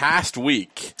this past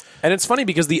week. And it's funny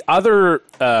because the other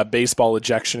baseball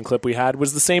ejection clip we had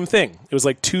was the same thing. It was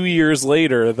like 2 years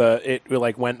later it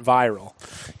like went viral.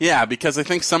 Yeah, because I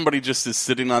think somebody just is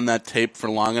sitting on that tape for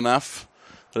long enough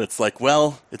that it's like,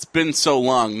 well, it's been so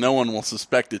long, no one will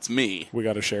suspect it's me. We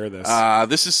got to share this.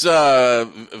 This is a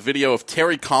video of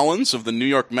Terry Collins of the New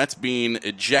York Mets being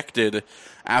ejected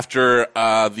after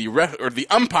the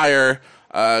umpire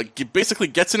basically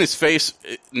gets in his face.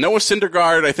 Noah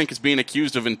Syndergaard, I think, is being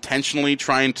accused of intentionally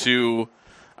trying to...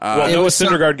 Noah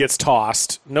Syndergaard gets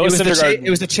tossed. It was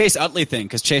the Chase Utley thing,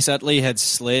 because Chase Utley had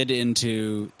slid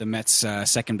into the Mets'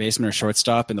 second baseman or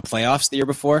shortstop in the playoffs the year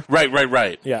before.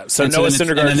 Right. Yeah, so Noah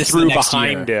Syndergaard threw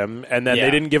behind him, and then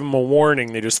they didn't give him a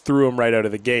warning. They just threw him right out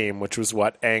of the game, which was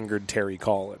what angered Terry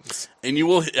Collins. And you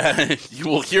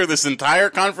will hear this entire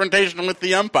confrontation with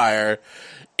the umpire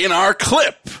in our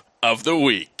clip of the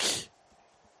week.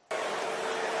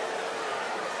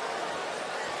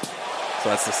 So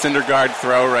that's the Syndergaard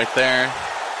throw right there.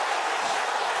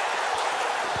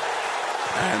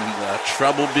 And the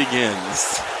trouble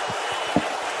begins.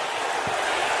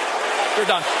 You're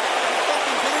done.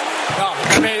 No,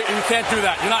 I mean, you can't do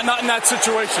that. You're not in that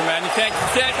situation, man. You can't.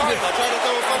 No,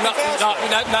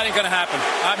 that ain't gonna happen.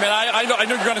 I mean, I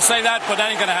know you're gonna say that, but that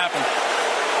ain't gonna happen.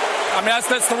 I mean, that's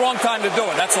the wrong time to do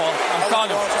it. That's all. I'm telling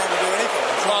you. Wrong time to do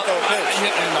anything.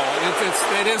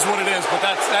 It is what it is, but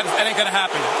that ain't gonna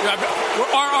happen.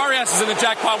 Our ass is in the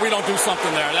jackpot. We don't do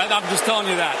something there. I'm just telling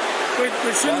you that. But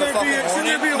shouldn't there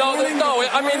be a warning? No.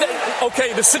 I mean,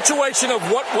 okay, the situation of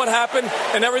what happened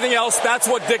and everything else,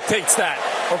 that's what dictates that.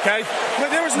 Okay.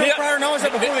 But there was no prior knowledge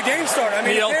that before the game started. I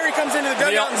mean, if Terry comes into the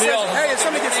dugout and says, "Hey, if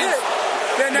somebody gets hit,"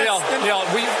 then Neil,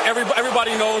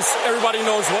 everybody knows what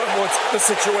the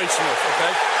situation is.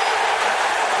 Okay.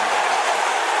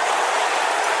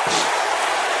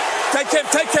 Take him.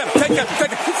 Terry.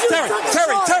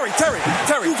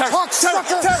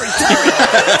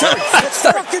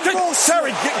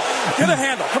 Get a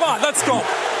handle. Come on, let's go.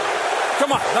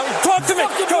 Come on, talk to me.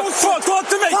 fucking bullshit. Talk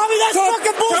to me. Tommy, that's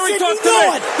fucking bullshit. Terry, talk You to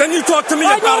know me. it. Then you talk to me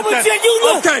I about know, it. but you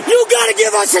know. Okay. You gotta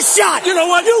give us a shot. You know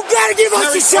what? You gotta give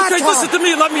us Terry, a shot, okay, Tom. listen to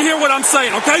me. Let me hear what I'm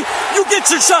saying, okay? You get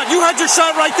your shot. You had your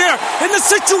shot right there in the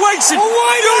situation. Well,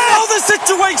 why you not? know the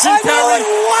situation, I know Terry.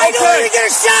 it. Why don't we get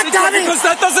a shot, Tommy? Because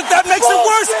that makes it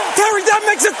worse. Terry, that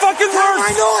makes it fucking worse.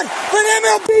 I know it. But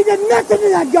MLB did nothing to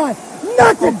that guy.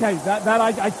 Nothing. Okay,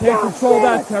 I can't control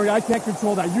that, Terry. I can't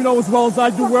control that. You know as well as I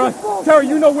do Terry,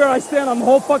 you know where I stand on the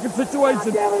whole fucking situation.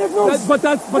 But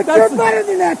you're better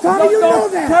than that, Tommy. You know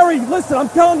that. Terry, listen, I'm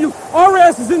telling you, our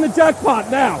ass is in the jackpot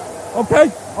now.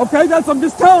 Okay, I'm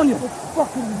just telling you.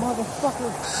 Fucking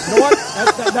motherfucker. You know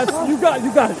what? That's you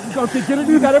got it. Okay, get it.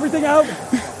 You got everything out.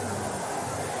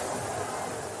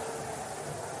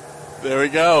 There we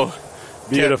go.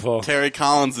 Beautiful. Terry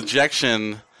Collins'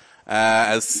 ejection.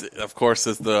 As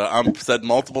the ump said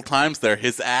multiple times there,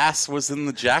 his ass was in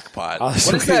the jackpot.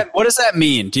 What does that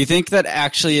mean? Do you think that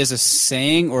actually is a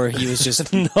saying, or he was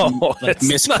just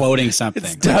misquoting something?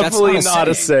 It's definitely not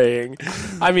a saying.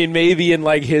 I mean, maybe in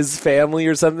like his family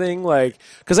or something. Like,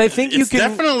 because I think it's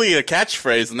definitely a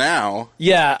catchphrase now.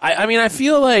 Yeah, I mean, I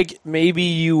feel like maybe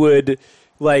you would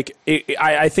like.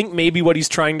 I think maybe what he's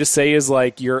trying to say is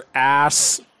like your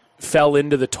ass fell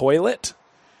into the toilet.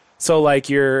 So like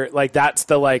you're like that's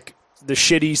the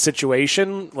shitty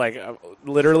situation, like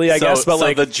literally I guess, but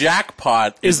like the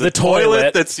jackpot is the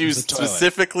toilet that's used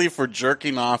specifically for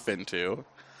jerking off into,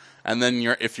 and then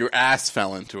if your ass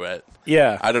fell into it.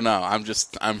 Yeah, I don't know.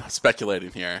 I'm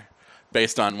speculating here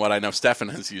based on what I know Stefan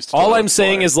has used. All I'm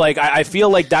saying is like I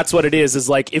feel like that's what it is. Is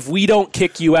like if we don't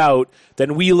kick you out,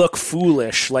 then we look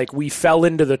foolish, like we fell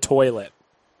into the toilet.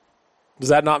 Does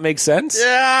that not make sense?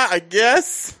 Yeah, I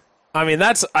guess. I mean,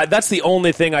 that's the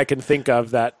only thing I can think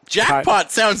of that jackpot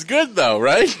sounds good though,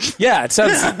 right? Yeah, it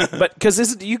sounds. But because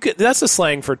that's a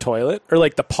slang for toilet or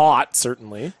like the pot,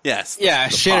 certainly. Yes. Yeah,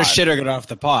 shitter get off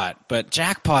the pot. But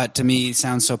jackpot to me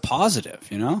sounds so positive,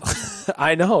 you know.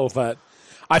 I know, but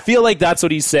I feel like that's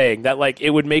what he's saying. That like it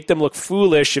would make them look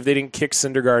foolish if they didn't kick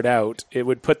Syndergaard out. It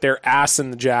would put their ass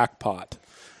in the jackpot.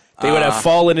 They would have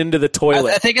fallen into the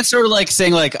toilet. I think it's sort of like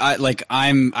saying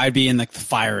I'd be in like the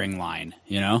firing line,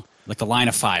 you know. Like the line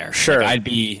of fire. Sure. Like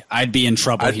I'd be in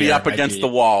trouble. I'd be up against the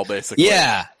wall, basically.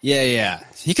 Yeah.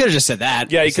 He could have just said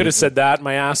that. Yeah, he could have said that.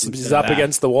 My ass is up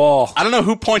against the wall. I don't know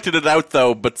who pointed it out,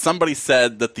 though, but somebody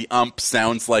said that the ump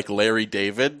sounds like Larry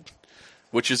David,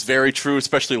 which is very true,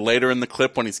 especially later in the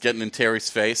clip when he's getting in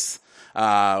Terry's face,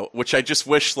 which I just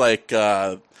wish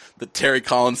that Terry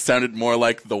Collins sounded more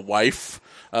like the wife.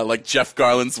 Like Jeff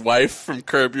Garland's wife from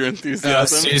Curb Your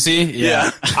Enthusiasm. Susie?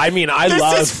 Yeah. I mean,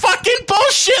 This is fucking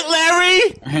bullshit,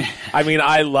 Larry! I mean,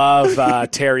 I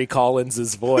love Terry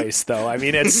Collins' voice, though. I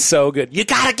mean, it's so good. You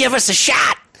gotta give us a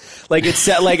shot! Like, it's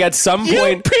like at some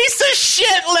point... You piece of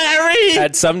shit, Larry!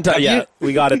 At some time...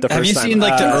 we got it the first time. Have you seen,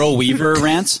 like, the Earl Weaver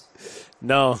rants?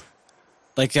 No.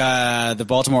 Like, the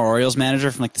Baltimore Orioles manager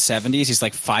from, like, the 70s. He's,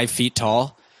 like, 5 feet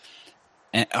tall.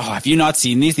 And, have you not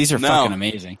seen these? These are fucking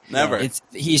amazing. Never.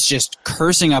 He's just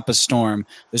cursing up a storm.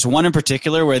 There's one in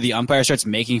particular where the umpire starts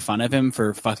making fun of him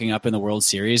for fucking up in the World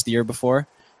Series the year before.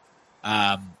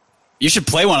 You should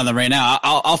play one of them right now.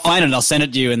 I'll find it and I'll send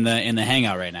it to you in the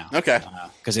Hangout right now. Okay.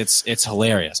 Because it's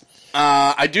hilarious.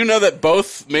 I do know that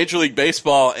both Major League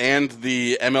Baseball and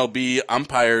the MLB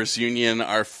Umpires Union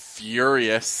are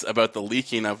furious about the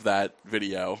leaking of that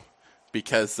video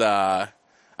because...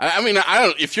 I mean,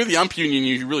 if you're the ump union,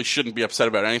 you really shouldn't be upset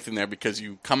about anything there because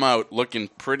you come out looking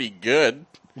pretty good.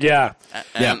 Yeah.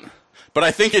 But I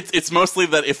think it's mostly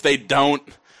that if they don't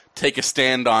take a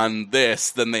stand on this,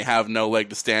 then they have no leg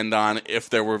to stand on if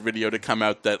there were video to come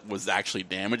out that was actually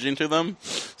damaging to them.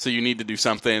 So you need to do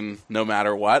something no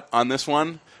matter what on this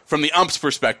one. From the ump's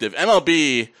perspective,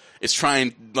 MLB is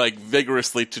trying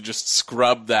vigorously to just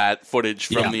scrub that footage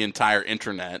from the entire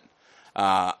internet.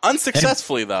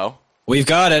 Unsuccessfully, though. We've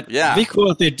got it. Yeah. It'd be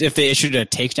cool if they issued a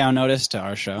takedown notice to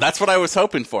our show. That's what I was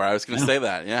hoping for. I was going to say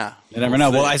that, yeah. You never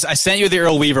know. Well, I sent you the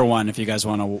Earl Weaver one if you guys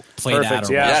want to play Perfect, that.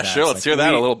 Or yeah, that. sure. Let's hear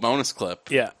that, a little bonus clip.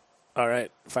 Yeah. All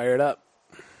right. Fire it up.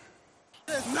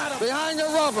 Behind the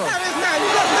rubber.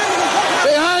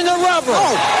 Behind the rubber.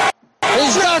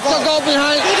 He's got to go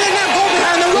behind. He did not go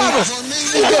behind the rubber.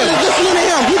 He did. Listen to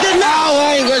him. He did not. No,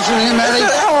 I ain't listening to him, Eddie.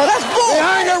 Oh, that's bull.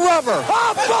 Behind the rubber.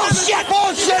 Oh, bullshit.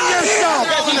 Bullshit yourself.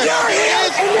 You're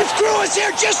here, and this crew is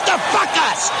here just to fuck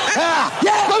us. Yeah.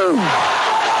 Boom.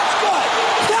 That's good.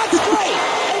 That's great.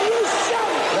 And you shut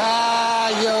it.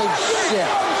 Ah, you shit.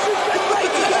 It's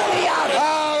great to get me out of here.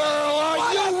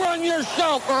 Oh, you run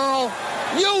yourself. yourself, Earl.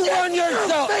 You run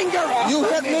yourself. You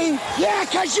hit me? Yeah,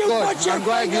 because you Good. put your I'm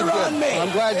glad finger you did. on me. I'm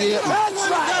glad you hit me. That's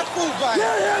right.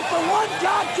 You're here for one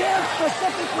goddamn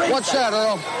specific reason. What's that,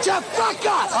 Earl? To fuck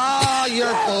us. Ah,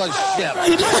 you're full of shit.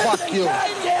 Fuck you.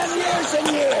 Goddamn years and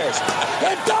years.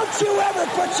 And don't you ever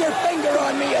put your finger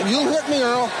on me again. You hit me,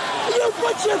 Earl. You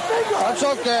put your finger on me. That's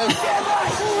okay. Damn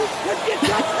right. You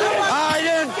touched me. I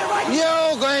didn't. You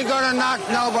ain't gonna knock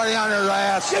nobody on their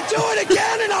ass. You do it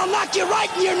again and I'll knock you right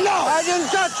in your nose. I didn't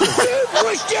touch you. You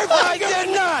pushed your I finger. did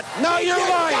not. No, you're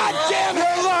lying. God damn it.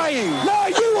 You're lying. No,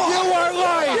 you are. You are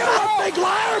lying. You're a big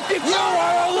liar. You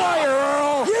are a liar,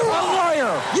 Earl. You a are.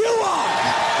 liar. You are.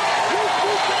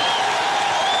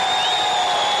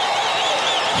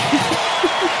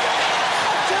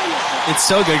 It's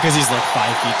so good because he's like 5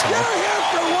 feet tall. You're here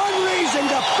for one reason,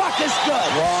 to fuck us good.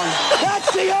 Wrong.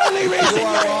 That's the only reason You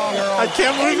are you're wrong, here. Earl. I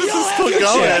can't believe this You'll is have still your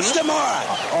going. chance tomorrow.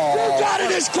 You got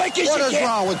it as quick as What you is can.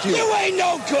 wrong with you? You ain't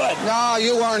no good. No,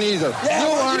 you aren't either. Yeah, you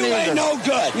well, aren't you either. ain't no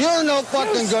good. You're no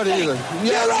fucking good either.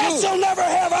 Your ass will never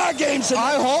have our games in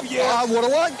I hope. Yeah, What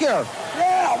do I care?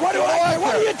 what do I?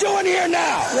 What are you doing here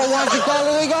now? Well, why don't you call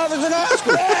the league office and ask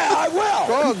them? Yeah, I will.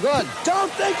 Oh, good.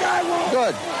 Don't think I won't.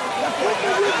 Good.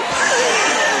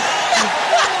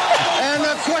 And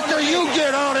the quicker you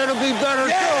get out, it'll be better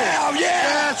too. Yeah,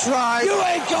 yeah. That's right. You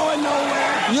ain't going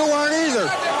nowhere. You aren't either.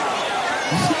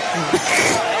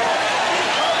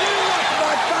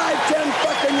 About 5, 10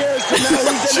 fucking years from now,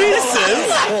 he's in the Hall of Fame.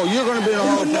 Oh, you're going to be in the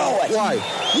Hall of Fame. know it. Why?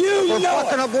 You For know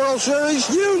fucking it. up World Series?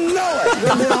 You know it. You're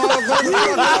going to be in the Hall of Fame? You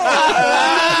know it.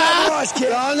 Lost,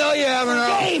 kid. I know you haven't.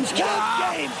 Earl. Games,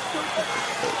 count games.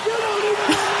 You don't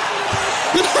even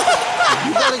You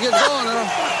better get going, Earl. know.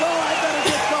 I better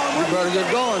get going. You better get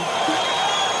going.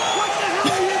 What the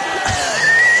hell are you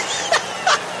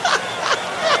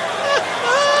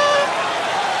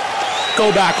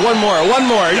Go back. One more.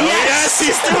 Yes,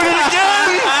 he's doing it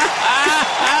again.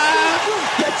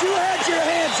 That you had your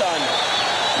hands on me.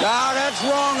 No, that's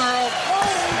wrong, Earl.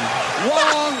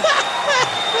 Wrong.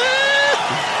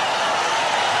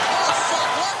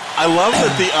 I love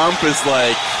that the ump is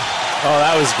like, Oh,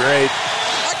 that was great.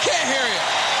 I can't hear you.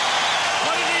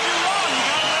 What did he do wrong?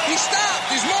 He stopped.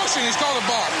 He's motion. He's called a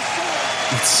ball.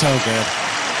 It's so good.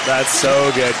 That's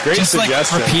so good. Great Just like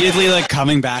suggestion. repeatedly like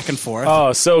coming back and forth.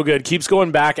 Oh, so good. Keeps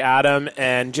going back at him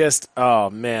and just,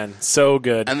 oh, man, so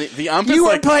good. and the ump You is were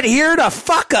like, put here to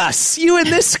fuck us. You and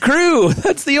this crew.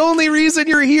 That's the only reason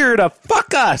you're here, to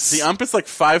fuck us. the ump is like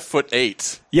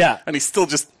 5'8", Yeah. and he's still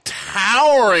just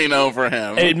towering over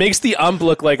him. It makes the ump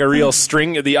look like a real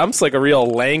string. The ump's like a real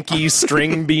lanky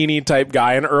string beanie type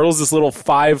guy, and Earl's this little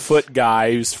 5-foot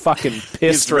guy who's fucking pissed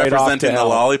He's right off to representing the hell.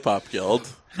 Lollipop Guild.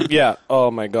 Yeah.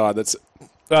 Oh my God. That's.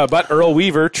 But Earl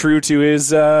Weaver, true to his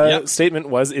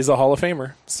statement, is a Hall of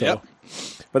Famer. So. Yep.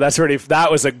 But that's already.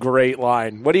 That was a great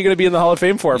line. What are you going to be in the Hall of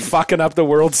Fame for? Fucking up the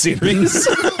World Series.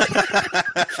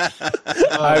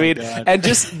 I mean, and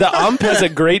just the ump has a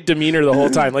great demeanor the whole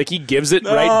time. Like he gives it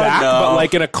right back, no. but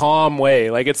like in a calm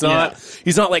way. Like it's not.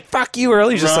 He's not like fuck you, Earl.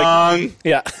 He's just Wrong. like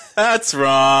yeah. That's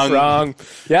wrong. Wrong.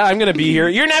 Yeah, I'm going to be here.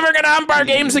 You're never going to ump our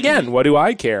games again. What do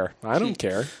I care? I don't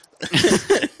care.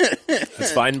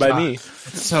 That's fine by me.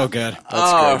 It's so good.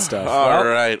 That's great stuff. All Well,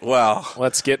 right. Well,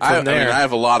 let's get from I there. mean, I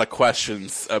have a lot of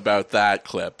questions about that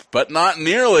clip, but not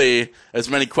nearly as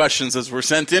many questions as were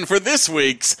sent in for this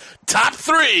week's Top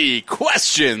 3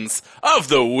 Questions of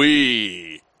the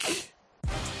Week.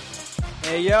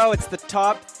 Hey yo, it's the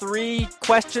top 3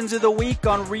 questions of the week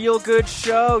on Real Good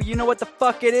Show. You know what the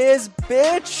fuck it is,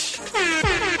 bitch?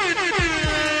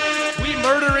 We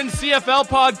murdering CFL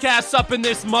podcasts up in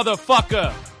this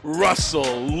motherfucker. Russell,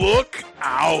 look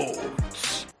out.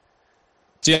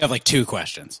 So you have like 2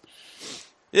 questions.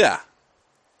 Yeah.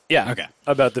 Yeah. Okay.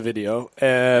 About the video.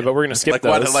 But we're going to skip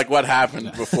those. What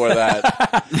happened before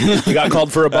that? You got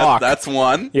called for a balk. That's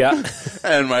one. Yeah.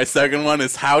 And my second one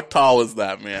is, how tall is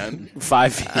that man?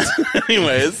 5 feet.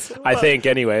 Anyways. I think,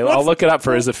 anyway. I'll look it up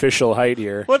for his official height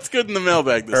here. What's good in the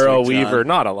mailbag this Earl week, John? Weaver.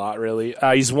 Not a lot, really.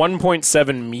 He's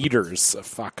 1.7 meters.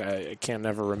 Fuck, I can't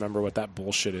never remember what that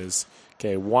bullshit is.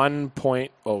 Okay,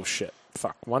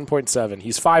 1.7.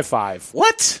 He's 5'5".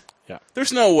 What? Yeah.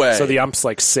 There's no way. So the ump's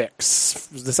like 6.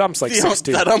 This ump's like The ump-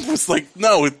 6'2". that ump was like,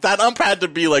 no, that ump had to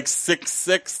be like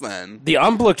 6'6" then. The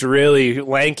ump looked really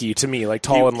lanky to me, like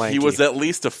tall and lanky. He was at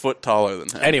least a foot taller than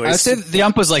him. Anyways, I'd say the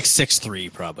ump was like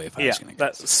 6'3", probably, if I was going to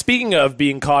guess. Speaking of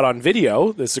being caught on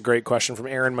video, this is a great question from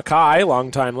Aaron Mackay,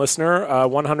 longtime listener,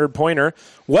 100-pointer.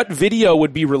 What video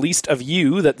would be released of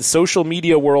you that the social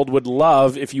media world would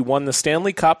love if you won the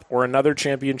Stanley Cup or another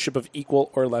championship of equal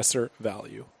or lesser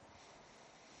value?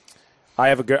 I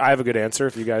have a good answer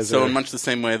if you guys. So are, in much the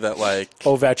same way that like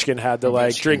Ovechkin had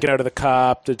to drink it out of the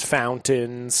cup, the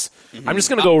fountains. Mm-hmm. I'm just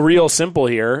gonna go real simple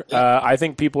here. I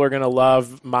think people are gonna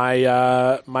love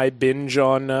my binge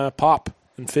on pop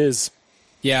and fizz.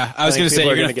 Yeah, I was going to say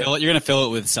you're going to fill it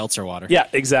with seltzer water. Yeah,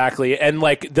 exactly. And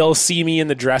like they'll see me in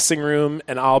the dressing room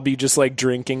and I'll be just like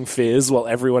drinking fizz while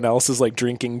everyone else is like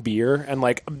drinking beer. And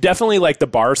like definitely like the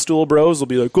Barstool bros will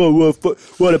be like, "Oh,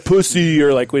 what a pussy,"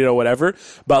 or like, you know, whatever.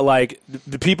 But like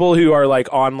the people who are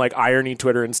like on like irony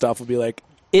Twitter and stuff will be like,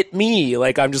 "It me."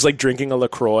 Like I'm just like drinking a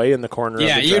LaCroix in the corner of the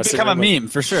dressing room. Yeah, you'd become a meme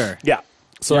for sure. Yeah.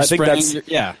 So I think that's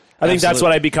I think that's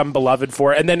what I become beloved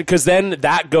for, and then because then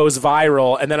that goes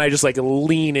viral, and then I just like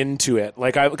lean into it,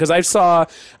 like because I saw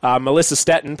Melissa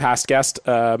Stetton, past guest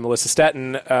Melissa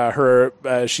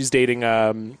Stetton, she's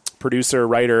dating producer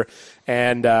writer,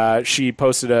 and she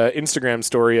posted an Instagram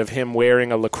story of him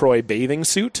wearing a LaCroix bathing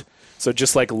suit, so it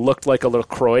just like looked like a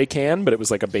LaCroix can, but it was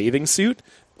like a bathing suit.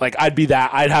 Like I'd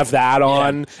have that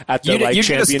on at the you'd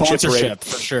championship get a sponsorship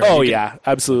for sure. Oh yeah,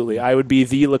 absolutely. I would be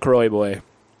the LaCroix boy.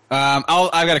 I've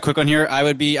got a quick one here. I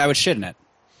would shit in it.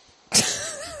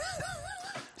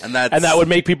 and that would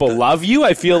make people love you.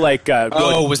 I feel like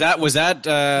was that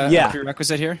a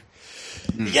prerequisite here?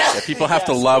 Yeah, people have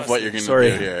to love what you're going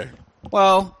to do here.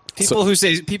 Well, people who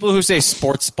say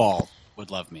sports ball would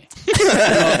love me.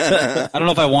 I don't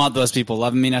know if I want those people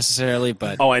loving me necessarily,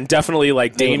 but and definitely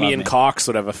like Damian Cox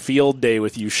would have a field day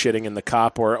with you shitting in the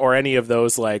cup, or any of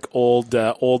those like old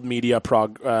media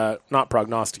not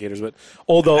prognosticators, but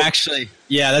actually,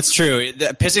 yeah, that's true.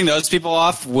 Pissing those people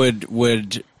off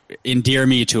would endear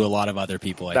me to a lot of other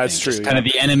people. That's true. Kind of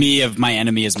the enemy of my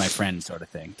enemy is my friend sort of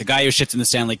thing. The guy who shits in the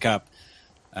Stanley Cup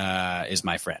is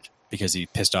my friend because he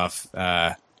pissed off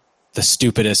the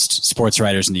stupidest sports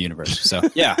writers in the universe. So,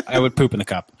 yeah, I would poop in the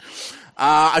cup.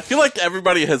 I feel like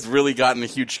everybody has really gotten a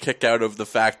huge kick out of the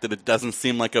fact that it doesn't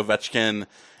seem like Ovechkin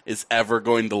is ever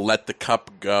going to let the cup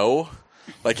go.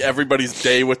 Like, everybody's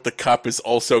day with the cup is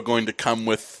also going to come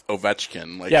with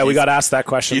Ovechkin. Like, we got asked that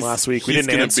question last week. We didn't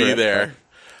answer it. He's going to be there.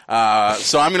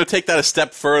 So I'm going to take that a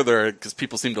step further because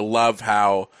people seem to love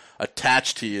how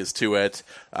attached he is to it.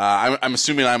 I'm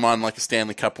assuming I'm on like a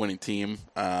Stanley Cup winning team,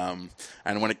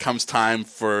 and when it comes time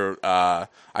for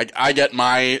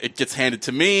it gets handed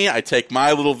to me. I take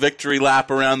my little victory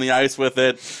lap around the ice with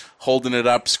it, holding it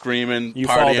up, screaming, you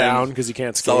partying, fall down because you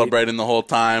can't skate, celebrating the whole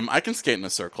time. I can skate in a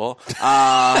circle.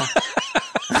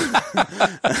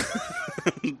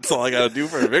 That's all I got to do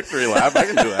for a victory lap. I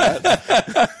can do that.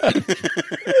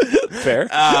 Fair.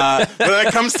 But when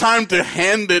it comes time to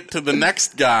hand it to the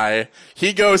next guy,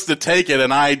 he goes to take it,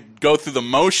 and I go through the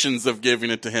motions of giving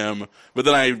it to him, but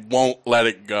then I won't let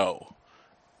it go.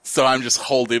 So I'm just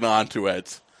holding on to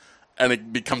it, and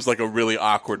it becomes like a really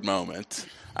awkward moment.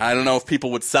 I don't know if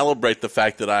people would celebrate the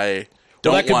fact that I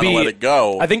don't want to let it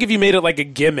go. I think if you made it like a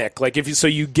gimmick, like if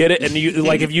you get it and you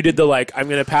like if you did the like I'm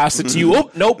going to pass it to you, oh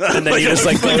nope, and then you just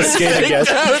like go to skate again,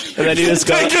 and then you just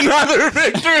go take another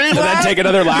victory lap, and then take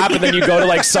another lap, and then you go to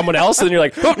like someone else, and then you're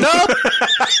like, oh no,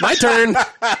 my turn.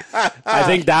 I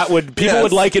think that people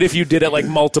would like it if you did it like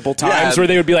multiple times, where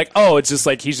they would be like, oh, it's just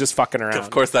like he's just fucking around.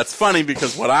 Of course, that's funny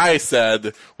because what I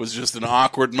said was just an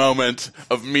awkward moment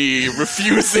of me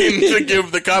refusing to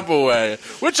give the cup away,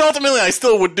 which ultimately I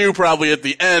still would do probably at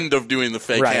the end of doing the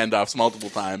fake handoffs multiple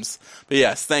times. But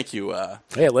yes, thank you.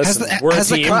 Hey, listen, we're a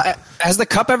team. Has the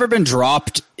cup ever been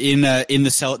dropped during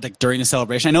the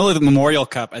celebration? I know the Memorial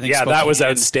Cup. I think that was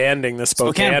outstanding. The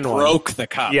Spokane one broke the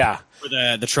cup. Yeah. Or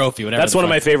the trophy, whatever. That's one of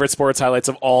my favorite sports highlights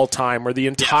of all time, where the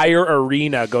entire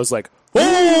arena goes like,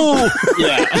 oh!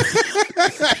 Yeah.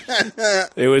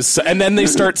 It was, and then they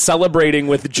start celebrating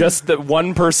with just the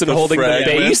one person holding the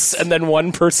base and then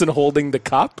one person holding the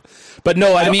cup. But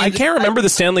no, I can't remember the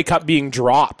Stanley Cup being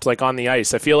dropped like on the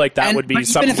ice. I feel like that would be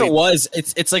something. Even if it was,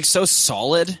 it's like so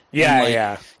solid.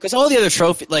 Yeah. Because all the other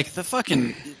trophy, like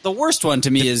the worst one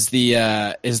to me is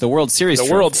the World Series.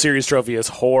 The World Series trophy is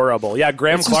horrible. Yeah,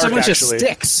 Graham Clark actually.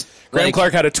 Sticks. Graham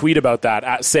Clark had a tweet about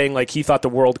that, saying like he thought the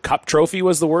World Cup trophy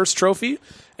was the worst trophy,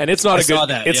 and it's not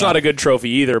not a good trophy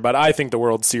either. But I think the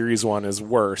World Series one is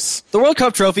worse. The World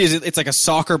Cup trophy it's like a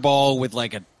soccer ball with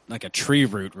like a tree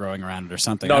root growing around it or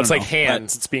something. No, it's like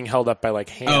hands. It's being held up by like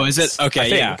hands. Oh, is it?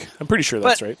 Okay, yeah. I'm pretty sure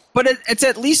that's right. But it's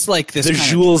at least like this. The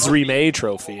Jules Rimet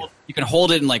trophy. You can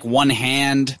hold it in like one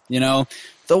hand. You know,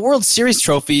 the World Series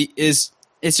trophy it's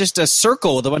just a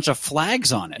circle with a bunch of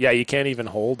flags on it. Yeah, you can't even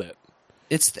hold it.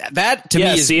 It's that to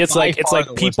me. See, it's like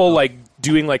people like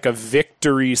doing like a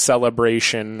victory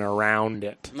celebration around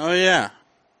it. Oh yeah,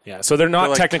 yeah. So they're not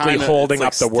like technically holding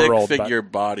up the world, figure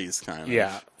bodies, kind of.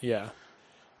 Yeah,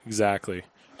 exactly.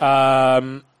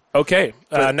 Okay.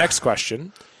 Next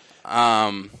question.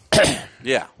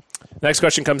 Yeah. Next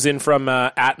question comes in from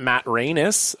at Matt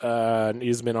Rainis.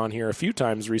 He's been on here a few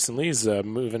times recently. He's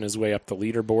moving his way up the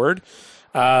leaderboard.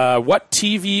 What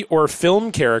TV or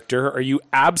film character are you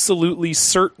absolutely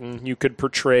certain you could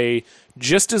portray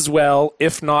just as well,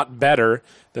 if not better,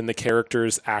 than the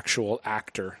character's actual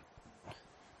actor?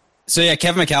 So yeah,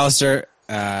 Kevin McAllister,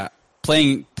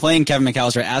 playing Kevin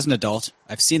McAllister as an adult.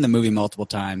 I've seen the movie multiple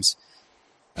times.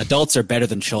 Adults are better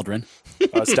than children.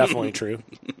 That's definitely true.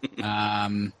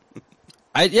 I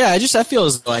feel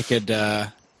as though I could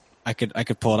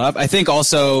pull it up. I think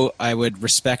also I would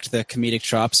respect the comedic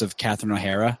chops of Catherine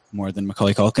O'Hara more than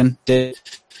Macaulay Culkin did.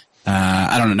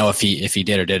 I don't know if he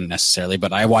did or didn't necessarily,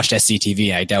 but I watched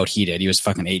SCTV. I doubt he did. He was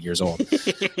fucking 8 years old.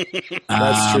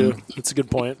 That's true. That's a good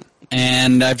point.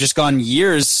 And I've just gone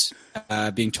years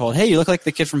being told, "Hey, you look like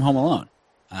the kid from Home Alone."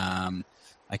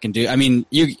 I can do. I mean,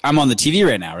 I'm on the TV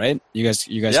right now, right? You guys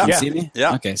can see me.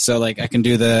 Yeah. Okay, so like I can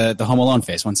do the Home Alone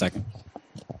face. 1 second.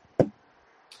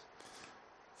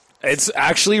 It's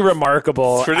actually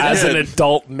remarkable as good. an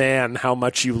adult man how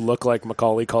much you look like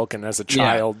Macaulay Culkin as a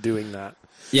child doing that.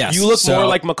 Yes, you look more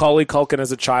like Macaulay Culkin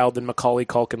as a child than Macaulay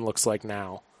Culkin looks like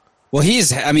now. Well,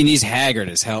 he's haggard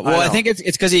as hell. Well, I think it's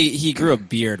because he grew a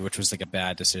beard, which was like a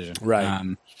bad decision.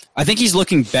 Right. I think he's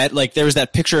looking better. Like there was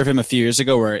that picture of him a few years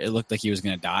ago where it looked like he was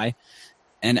going to die,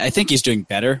 and I think he's doing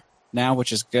better now,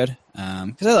 which is good.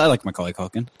 Because I like Macaulay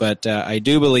Culkin, but I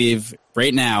do believe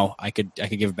right now I could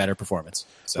give a better performance.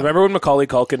 So. Remember when Macaulay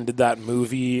Culkin did that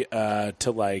movie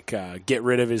to get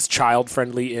rid of his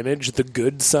child-friendly image, The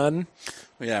Good Son?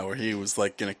 Yeah, where he was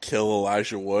like going to kill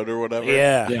Elijah Wood or whatever.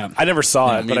 Yeah. I never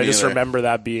saw it, but I just neither. remember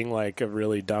that being like a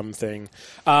really dumb thing.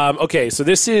 Okay, so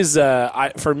this is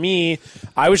for me.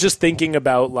 I was just thinking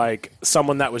about like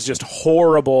someone that was just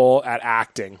horrible at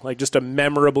acting, like just a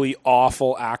memorably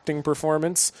awful acting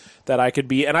performance that I could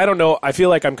be. And I don't know. I feel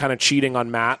like I'm kind of cheating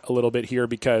on Matt a little bit here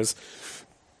because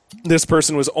this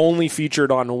person was only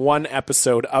featured on one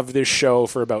episode of this show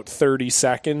for about 30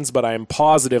 seconds, but I am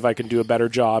positive I can do a better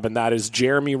job, and that is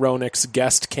Jeremy Roenick's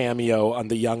guest cameo on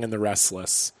The Young and the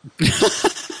Restless.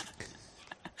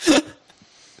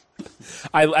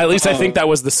 At least I think that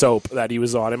was the soap that he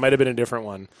was on. It might have been a different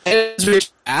one.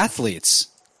 Athletes.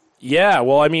 Yeah,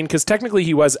 well, I mean, because technically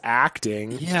he was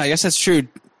acting. Yeah, I guess that's true.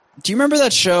 Do you remember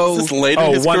that show? Is this late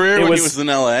in his career when he was in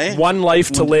L.A.? One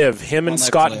Life to Live. Him and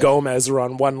Scott Gomez were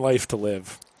on One Life to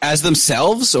Live. As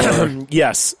themselves? Or?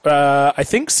 Yes. I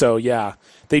think so, yeah.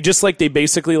 They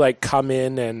basically come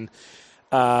in and,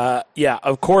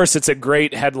 of course it's a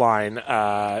great headline.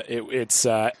 It's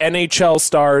NHL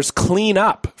stars clean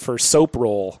up for soap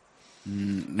role.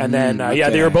 And then,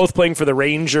 they were both playing for the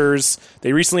Rangers.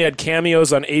 They recently had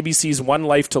cameos on ABC's One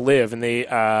Life to Live, and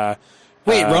they...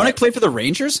 Wait, Roenick played for the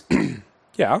Rangers?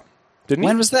 Yeah. Didn't he?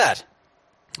 When was that?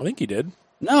 I think he did.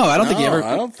 No, I don't think he ever...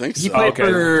 I don't think so. He played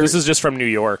for... This is just from New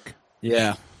York.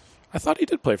 Yeah. I thought he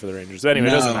did play for the Rangers. Anyway,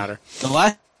 it doesn't matter. The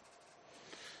last...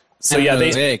 So, yeah,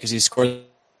 because he scored...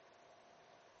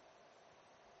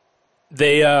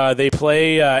 They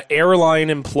play airline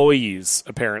employees,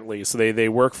 apparently. So they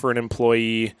work for an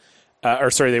employee...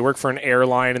 they work for an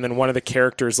airline, and then one of the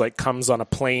characters comes on a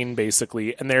plane,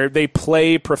 basically, and they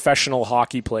play professional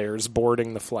hockey players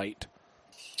boarding the flight.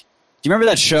 Do you remember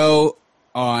that show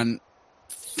on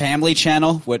Family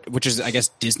Channel, which is, I guess,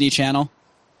 Disney Channel,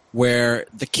 where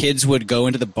the kids would go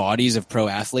into the bodies of pro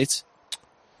athletes?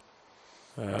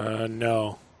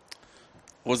 No.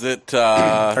 Was it...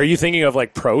 Are you thinking of,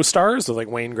 pro stars with,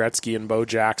 Wayne Gretzky and Bo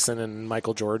Jackson and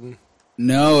Michael Jordan?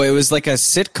 No, it was like a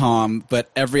sitcom, but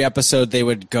every episode they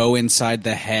would go inside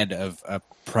the head of a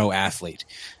pro athlete.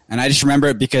 And I just remember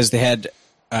it because they had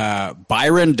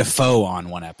Byron Dafoe on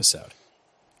one episode.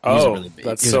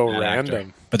 That's so random.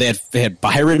 Actor. But they had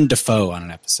Byron Dafoe on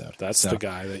an episode. That's the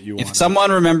guy that you want. If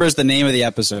someone remembers the name of the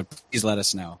episode, please let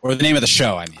us know. Or the name of the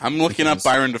show, I mean. I'm looking up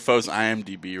Byron Dafoe's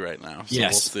IMDb right now, so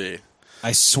we'll see.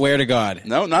 I swear to God.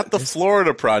 No, not the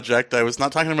Florida Project. I was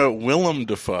not talking about Willem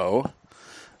Dafoe.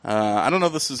 I don't know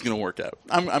if this is going to work out.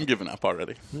 I'm giving up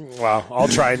already. Well, I'll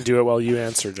try and do it while you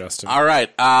answer, Justin. All right.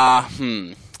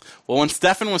 Well, when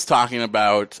Stefan was talking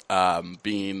about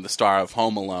being the star of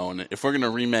Home Alone, if we're going to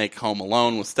remake Home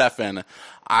Alone with Stefan,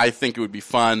 I think it would be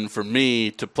fun for me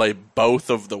to play both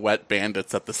of the Wet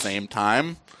Bandits at the same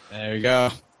time. There you go.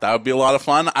 That would be a lot of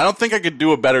fun. I don't think I could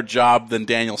do a better job than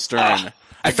Daniel Stern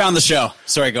I found the show.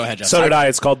 Sorry, go ahead, Justin. So did I.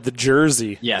 It's called The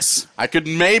Jersey. Yes. I could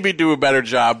maybe do a better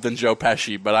job than Joe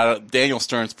Pesci, but Daniel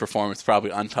Stern's performance is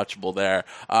probably untouchable there.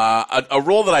 A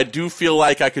role that I do feel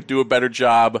like I could do a better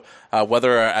job,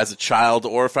 whether as a child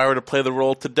or if I were to play the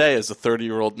role today as a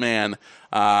 30-year-old man,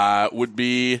 would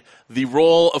be the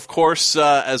role, of course,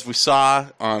 as we saw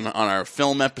on our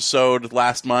film episode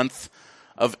last month,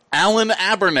 of Alan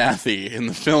Abernathy in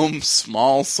the film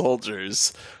Small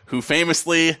Soldiers, who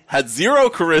famously had zero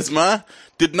charisma,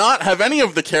 did not have any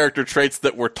of the character traits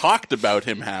that were talked about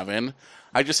him having.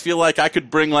 I just feel like I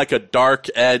could bring like a dark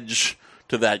edge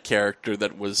to that character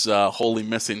that was wholly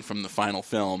missing from the final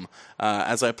film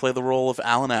as I play the role of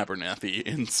Alan Abernathy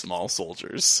in Small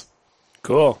Soldiers.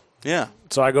 Cool. Yeah.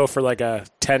 So I go for like a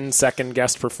 10-second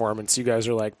guest performance. You guys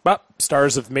are like,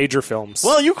 stars of major films.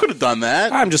 Well, you could have done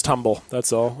that. I'm just humble.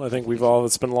 That's all. I think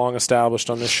it's been long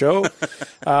established on this show.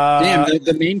 Damn,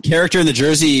 the main character in The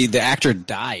Jersey, the actor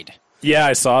died. Yeah,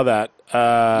 I saw that.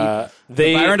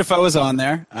 Byron Dafoe was on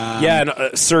there. And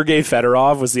Sergei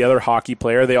Fedorov was the other hockey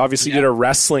player. They obviously did a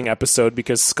wrestling episode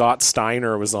because Scott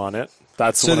Steiner was on it.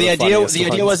 That's so one the of idea. funniest The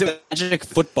idea ones. was it was a Magic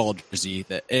football jersey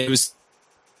that it was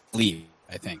leave,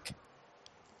 I think.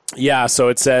 Yeah, so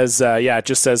it says, it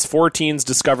just says 4 teens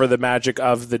discover the magic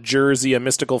of the jersey, a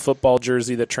mystical football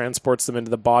jersey that transports them into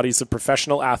the bodies of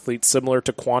professional athletes similar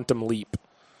to Quantum Leap.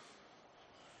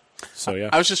 So, yeah.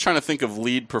 I was just trying to think of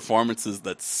lead performances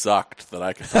that sucked that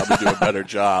I could probably do a better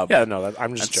job. Yeah, no,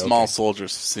 I'm just joking. Small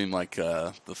Soldiers seemed like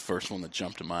the first one that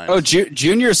jumped to mind. Oh,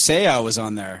 Junior Seau was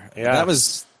on there. Yeah. That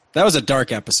was a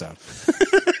dark episode.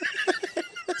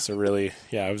 It's a really,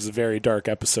 it was a very dark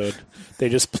episode. They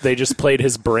just played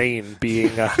his brain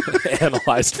being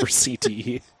analyzed for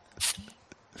CTE.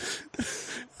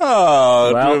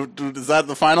 Oh, Well, is that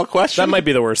the final question? That might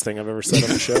be the worst thing I've ever said on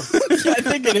the show. I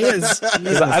think it is.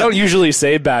 'Cause I don't usually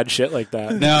say bad shit like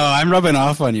that. No, I'm rubbing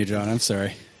off on you, John. I'm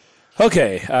sorry.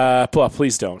 Okay,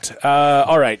 please don't.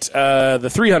 All right, the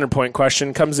 300-point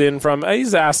question comes in from,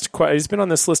 he's been on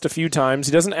this list a few times.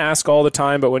 He doesn't ask all the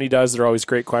time, but when he does, they're always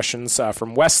great questions.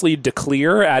 From Wesley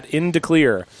DeClear at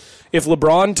InDeClear. If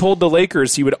LeBron told the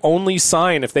Lakers he would only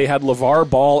sign if they had LeVar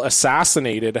Ball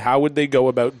assassinated, how would they go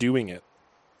about doing it?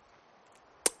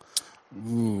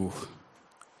 Ooh.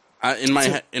 In my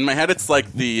head, it's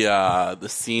like the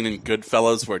scene in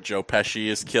Goodfellas where Joe Pesci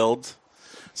is killed.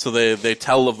 So they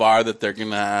tell LeVar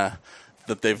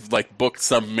that they've like booked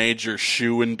some major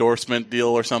shoe endorsement deal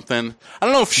or something. I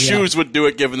don't know if shoes would do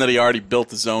it, given that he already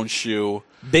built his own shoe.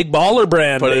 Big baller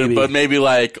brand, baby. But maybe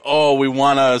like, oh, we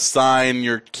want to sign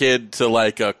your kid to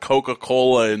like a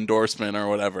Coca-Cola endorsement or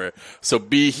whatever. So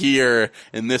be here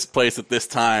in this place at this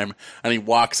time. And he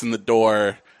walks in the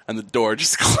door, and the door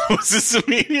just closes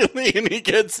immediately, and he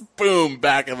gets, boom,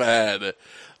 back of the head.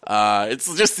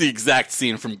 It's just the exact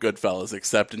scene from Goodfellas,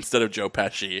 except instead of Joe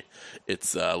Pesci,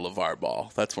 it's LeVar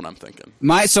Ball. That's what I'm thinking.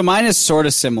 Mine is sort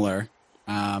of similar.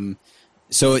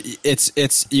 So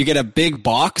it's you get a big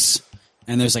box,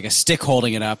 and there's like a stick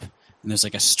holding it up, and there's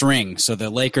like a string. So the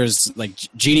Lakers, like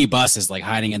Jeannie Buss is like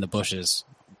hiding in the bushes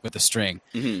with the string,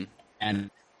 and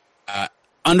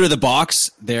under the box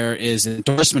there is an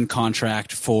endorsement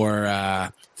contract for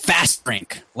Fast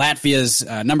Drink, Latvia's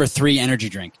number 3 energy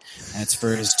drink, and it's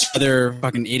for his other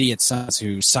fucking idiot sons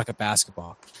who suck at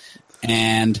basketball.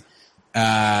 And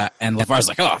LeVar's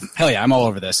like, oh hell yeah, I'm all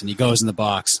over this, and he goes in the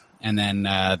box, and then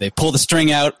they pull the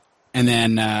string out, and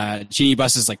then Jeannie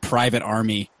Buss's like private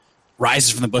army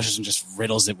rises from the bushes and just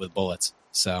riddles it with bullets.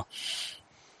 So,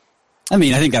 I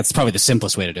mean, I think that's probably the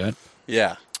simplest way to do it.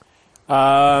 Yeah.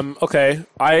 Okay.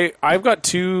 I've got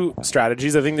 2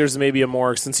 strategies. I think there's maybe a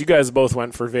more, since you guys both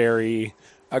went for very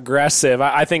aggressive,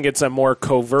 I think it's a more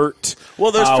covert.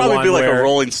 Well, there's probably one be like where, a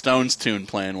Rolling Stones tune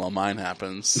playing while mine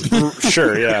happens.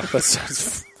 Sure, yeah.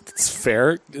 That's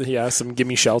fair. Yeah, some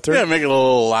Gimme Shelter. Yeah, make it a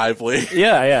little lively.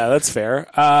 Yeah, that's fair.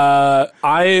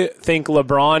 I think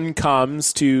LeBron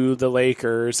comes to the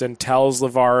Lakers and tells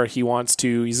LeVar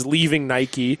he's leaving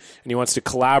Nike and he wants to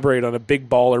collaborate on a big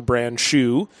baller brand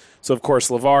shoe. So, of course,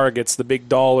 LeVar gets the big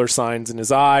dollar signs in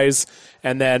his eyes.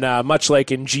 And then, much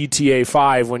like in GTA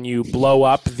 5, when you blow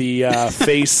up the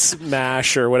face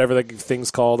mash or whatever the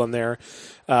thing's called on there,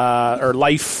 or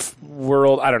Life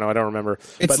World, I don't know, I don't remember.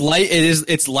 It's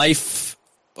life.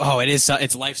 Oh,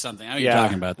 it's life something. I know what you're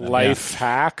talking about. Life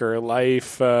hack or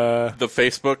life. The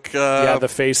Facebook. The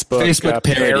Facebook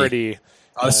parody.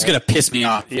 Oh, this is gonna piss me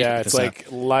off. Yeah, it's like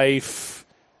Life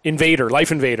Invader.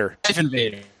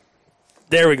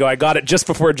 There we go. I got it just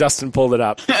before Justin pulled it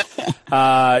up.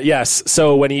 Yes.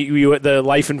 So when the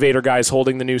Life Invader guy's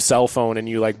holding the new cell phone and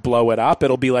you like blow it up,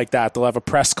 it'll be like that. They'll have a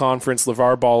press conference.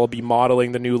 LeVar Ball will be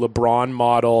modeling the new LeBron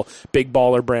model, big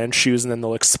baller brand shoes, and then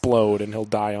they'll explode and he'll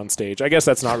die on stage. I guess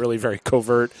that's not really very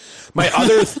covert. My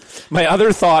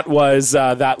other thought was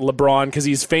that LeBron, because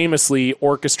he's famously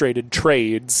orchestrated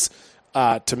trades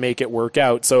to make it work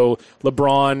out. So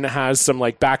LeBron has some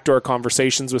like backdoor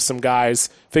conversations with some guys,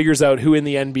 figures out who in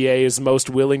the NBA is most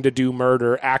willing to do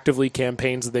murder, actively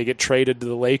campaigns that they get traded to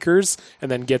the Lakers,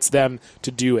 and then gets them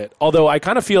to do it. Although I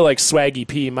kind of feel like Swaggy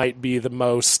P might be the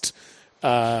most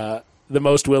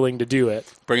willing to do it.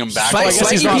 Bring him back. I guess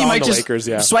he's not on the Lakers,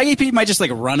 yeah. Swaggy P might just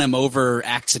like run him over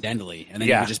accidentally, and then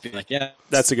he would just be like, "Yeah,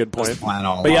 that's a good point."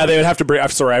 But yeah, they would have to bring. I'm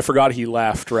sorry, I forgot he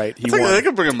left. Right, he won. They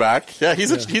could bring him back. Yeah,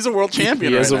 he's a world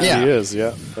champion. He right now. He is.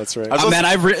 Yeah, that's right. Man,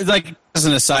 as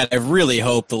an aside, I really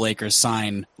hope the Lakers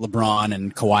sign LeBron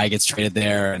and Kawhi gets traded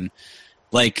there, and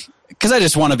because I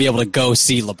just want to be able to go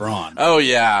see LeBron. Oh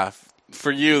yeah,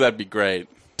 for you that'd be great.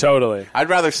 Totally. I'd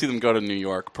rather see them go to New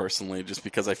York, personally, just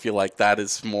because I feel like that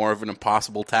is more of an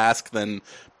impossible task than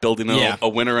building a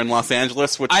winner in Los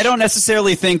Angeles. Which I don't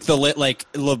necessarily think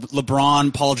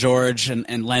LeBron, Paul George,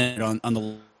 and Leonard on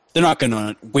the they're not going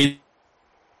to wait.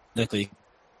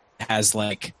 Has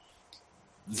like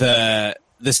the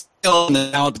skill and the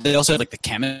talent, but they also have like the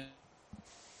chemistry.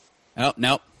 Oh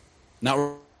no,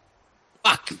 not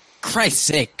fuck! Christ's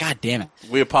sake! God damn it!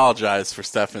 We apologize for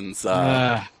Stefan's.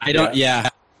 I don't. Yeah.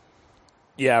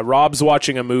 Yeah, Rob's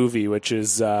watching a movie, which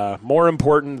is more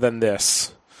important than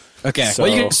this. Okay, so,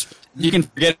 well, you can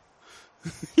forget.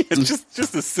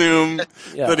 just assume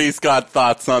that he's got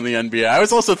thoughts on the NBA. I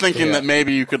was also thinking that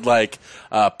maybe you could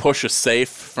push a safe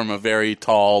from a very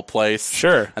tall place.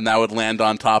 Sure. And that would land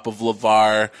on top of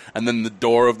LeVar, and then the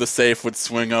door of the safe would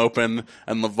swing open,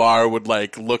 and LeVar would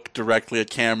look directly at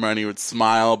camera and he would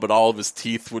smile, but all of his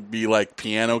teeth would be like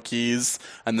piano keys,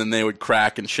 and then they would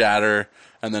crack and shatter.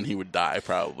 And then he would die,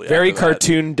 probably. Very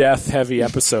cartoon death-heavy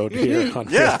episode here on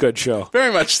Feel Good Show.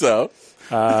 Very much so.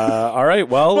 All right.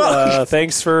 Well,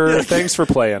 thanks for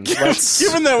playing.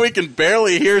 Given that we can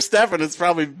barely hear Stefan, it's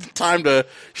probably time to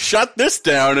shut this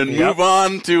down and move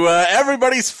on to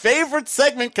everybody's favorite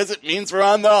segment, because it means we're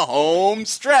on the home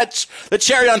stretch. The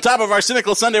cherry on top of our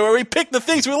Cynical Sunday, where we pick the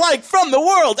things we like from the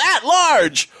world at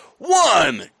large.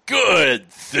 One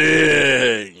good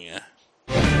thing.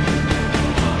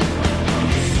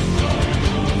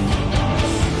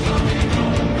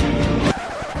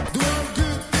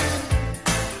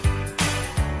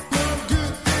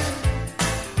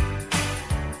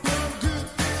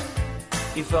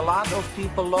 If a lot of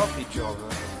people love each other,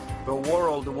 the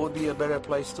world would be a better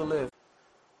place to live.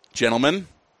 Gentlemen,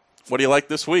 what do you like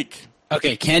this week?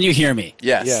 Okay, can you hear me?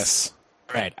 Yes.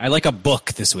 All right, I like a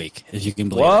book this week, if you can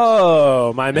believe it.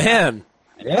 Whoa, my man.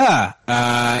 Yeah.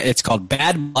 It's called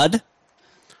Bad Blood,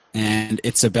 and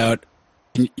it's about...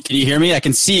 Can you hear me? I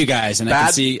can see you guys, and I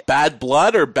can see... Bad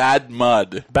Blood or Bad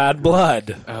Mud? Bad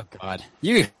Blood. Oh, God.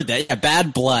 You heard that? Yeah,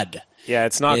 Bad Blood. Yeah,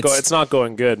 it's not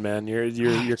going good, man.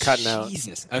 You're cutting out.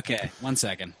 Jesus. Okay, 1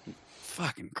 second.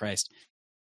 Fucking Christ.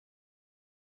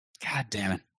 God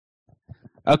damn it.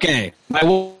 Okay, my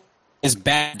book is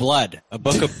Bad Blood, a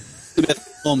book of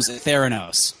films at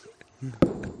Theranos.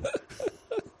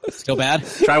 Still bad?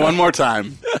 Try one more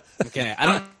time. Okay, I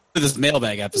don't do this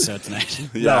mailbag episode tonight.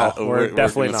 Yeah, no, we're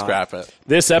definitely not. Scrap it.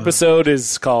 This episode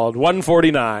is called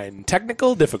 149,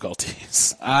 Technical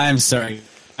Difficulties. I'm sorry.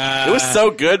 It was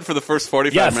so good for the first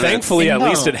 45 minutes. Yeah, thankfully, at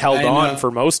least it held on for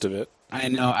most of it. I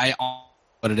know.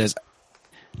 What it is.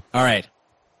 All right.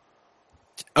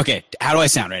 Okay, how do I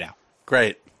sound right now?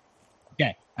 Great.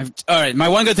 Okay. All right, my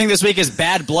one good thing this week is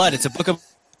Bad Blood. It's a book of...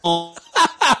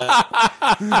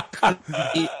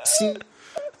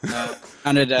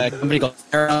 founded a company called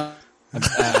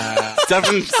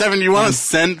Stefan, you want to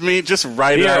send me? Just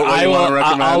write out what you want to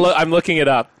recommend. I'm looking it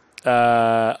up.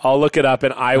 I'll look it up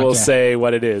and I will say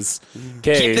what it is.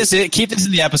 Okay. Keep this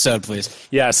in the episode, please.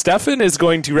 Yeah, Stefan is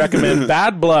going to recommend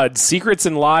Bad Blood, Secrets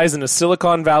and Lies in a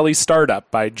Silicon Valley Startup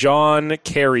by John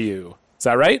Carreyrou. Is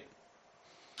that right?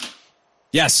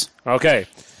 Yes. Okay.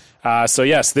 So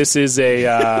yes, this is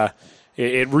a...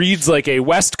 it reads like a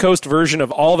West Coast version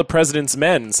of All the President's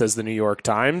Men, says the New York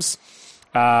Times.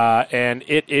 And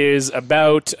it is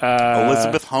about...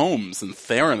 Elizabeth Holmes and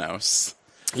Theranos.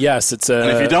 Yes, it's And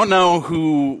if you don't know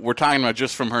who we're talking about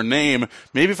just from her name,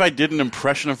 maybe if I did an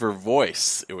impression of her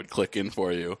voice, it would click in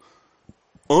for you.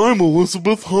 I'm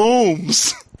Elizabeth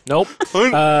Holmes. Nope.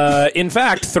 In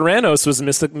fact, Theranos was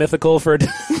mythical for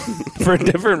for a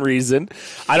different reason.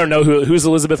 I don't know who's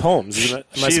Elizabeth Holmes. Am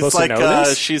I supposed to know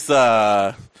this? She's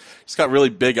got really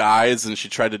big eyes, and she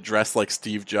tried to dress like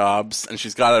Steve Jobs, and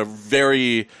she's got a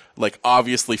very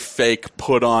obviously fake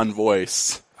put-on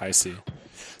voice. I see.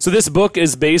 So this book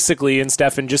is basically, and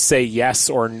Stefan, just say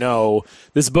yes or no.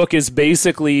 This book is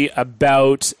basically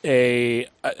about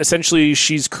essentially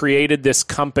she's created this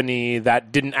company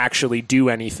that didn't actually do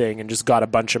anything and just got a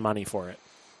bunch of money for it.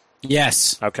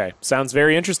 Yes. Okay. Sounds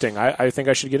very interesting. I think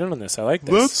I should get in on this. I like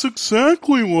this. That's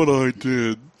exactly what I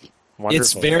did. Wonderful.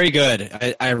 It's very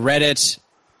good. I read it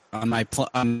on my...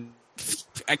 I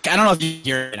don't know if you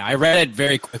hear it. I read it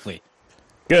very quickly.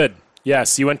 Good.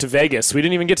 Yes, you went to Vegas. We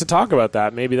didn't even get to talk about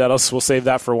that. Maybe we'll save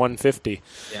that for 150.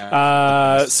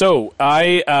 Yeah. So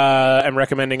I am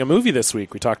recommending a movie this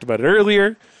week. We talked about it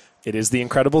earlier. It is The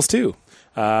Incredibles 2.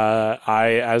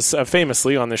 I, as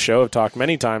famously on this show, have talked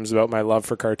many times about my love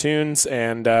for cartoons,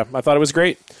 and I thought it was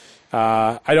great.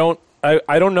 I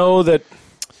don't know that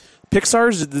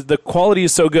Pixar's the quality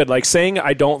is so good. Like saying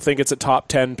I don't think it's a top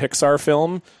 10 Pixar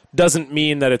film doesn't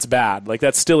mean that it's bad. Like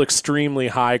that's still extremely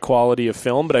high quality of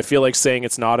film, but I feel like saying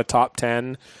it's not a top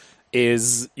 10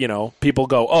 is, people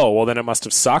go, oh, well then it must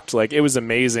have sucked. Like it was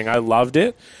amazing. I loved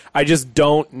it. I just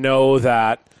don't know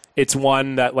that it's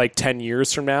one that 10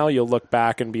 years from now you'll look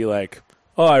back and be like,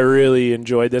 oh, I really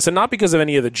enjoyed this. And not because of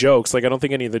any of the jokes. I don't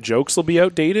think any of the jokes will be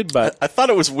outdated, but I thought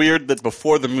it was weird that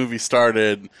before the movie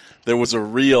started, there was a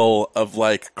reel of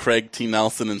Craig T.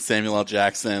 Nelson and Samuel L.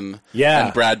 Jackson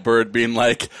and Brad Bird being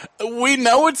like, we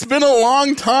know it's been a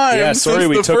long time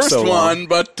since the first one,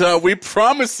 but we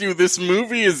promise you this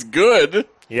movie is good.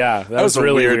 Yeah, that was a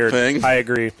really weird thing. I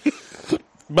agree.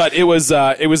 But it was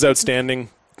outstanding.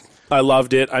 I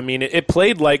loved it. I mean, it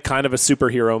played like kind of a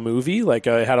superhero movie. It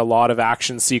had a lot of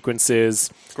action sequences.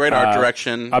 Great art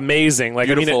direction. Amazing.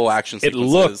 Beautiful action sequences. It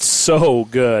looked so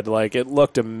good. It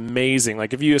looked amazing.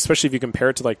 Especially if you compare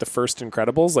it to the first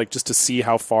Incredibles, just to see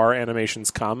how far animation's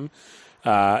come.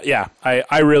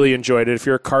 I really enjoyed it. If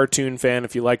you're a cartoon fan,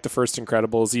 if you like the first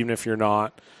Incredibles, even if you're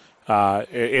not,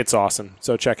 it's awesome.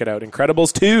 So check it out.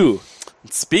 Incredibles 2.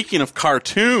 Speaking of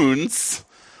cartoons,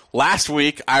 last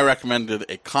week I recommended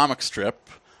a comic strip.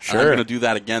 Sure. I'm going to do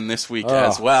that again this week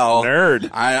as well.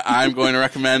 Nerd. I'm going to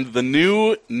recommend the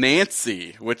new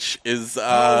Nancy, which is...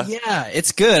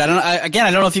 it's good. I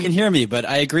don't know if you can hear me, but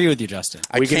I agree with you, Justin.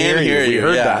 We can hear you. We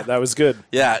heard that. That was good.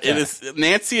 Yeah, it is.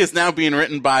 Nancy is now being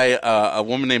written by a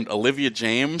woman named Olivia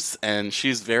James, and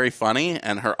she's very funny,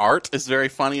 and her art is very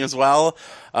funny as well.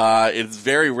 It's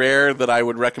very rare that I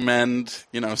would recommend,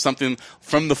 something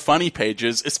from the funny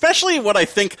pages, especially what I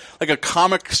think a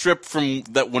comic strip from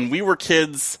that when we were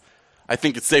kids, I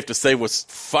think it's safe to say was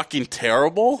fucking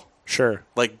terrible. Sure.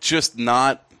 Just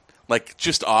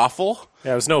awful.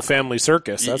 Yeah, it was no Family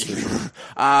Circus, that's for sure.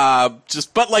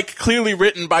 But clearly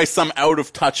written by some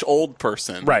out-of-touch old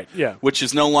person. Right, yeah. Which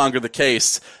is no longer the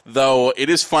case, though it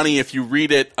is funny if you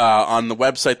read it on the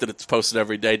website that it's posted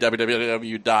every day,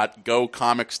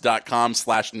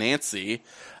 www.gocomics.com/Nancy.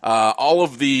 All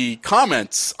of the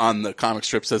comments on the comic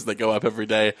strips as they go up every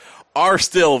day are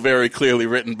still very clearly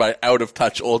written by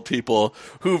out-of-touch old people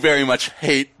who very much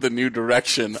hate the new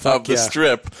direction of the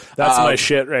strip. That's my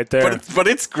shit right there. But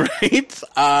it's great,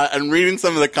 and reading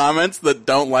some of the comments that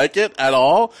don't like it at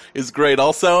all is great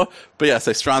also. But yes,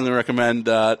 I strongly recommend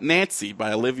Nancy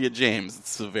by Olivia James.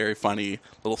 It's a very funny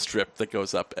little strip that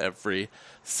goes up every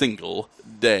single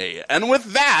day. And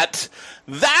with that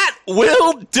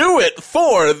will do it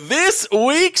for this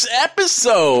week's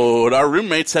episode. Our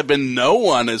roommates have been no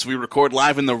one as we record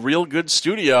live in the Real Good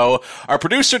studio. Our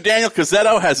producer, Daniel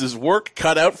Cazzetto, has his work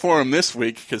cut out for him this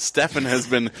week because Stefan has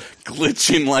been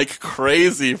glitching like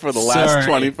crazy for the last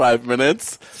 25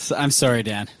 minutes. I'm sorry,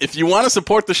 Dan. If you want to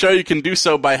support the show, you can do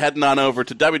so by heading on over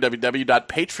to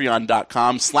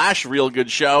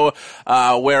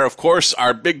www.patreon.com/realgoodshow, where, of course,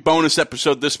 our big bonus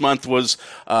episode this month was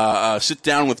sit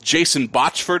down with Jason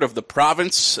Botchford of The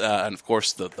Province, and of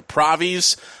course the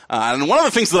Provies. And one of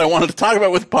the things that I wanted to talk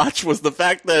about with Botch was the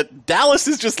fact that Dallas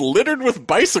is just littered with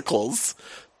bicycles.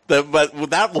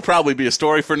 But that will probably be a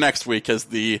story for next week as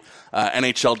the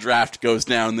NHL draft goes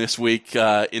down this week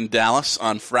in Dallas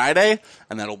on Friday.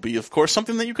 And that'll be, of course,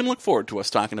 something that you can look forward to us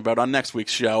talking about on next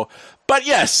week's show. But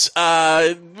yes,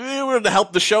 to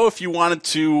help the show, if you wanted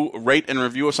to rate and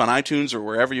review us on iTunes or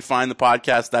wherever you find the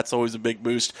podcast, that's always a big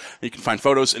boost. You can find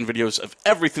photos and videos of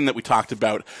everything that we talked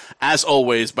about, as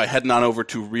always, by heading on over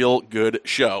to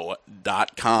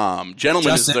realgoodshow.com. Gentlemen,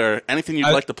 Justin, is there anything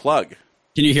you'd like to plug?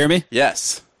 Can you hear me?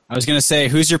 Yes. I was going to say,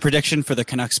 who's your prediction for the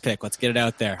Canucks pick? Let's get it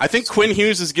out there. I think Quinn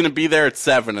Hughes is going to be there at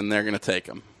 7, and they're going to take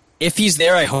him. If he's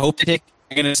there, I hope they take.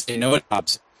 I'm going to say Noah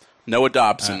Dobson. Noah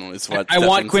Dobson is what I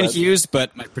want Quinn said. Hughes,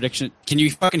 but my prediction. Can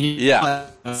you fucking hear?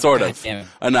 Yeah, sort of.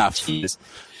 Enough. Jeez.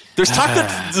 There's talk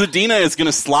that Zadina is going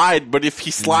to slide, but if he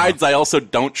slides, I also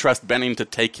don't trust Benning to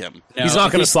take him. No, he's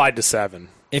not going to slide to 7.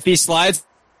 If he slides,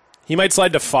 he might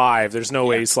slide to 5. There's no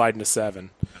way he's sliding to 7.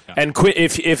 And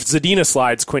if Zadina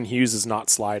slides, Quinn Hughes is not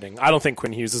sliding. I don't think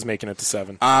Quinn Hughes is making it to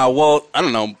 7. Well, I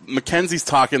don't know. Mackenzie's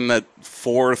talking that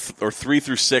 4th or 3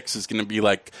 through 6 is going to be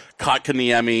like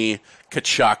Kotkaniemi,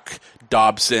 Tkachuk,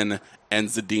 Dobson, and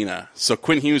Zadina. So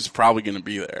Quinn Hughes is probably going to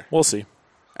be there. We'll see.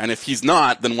 And if he's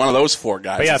not, then one of those 4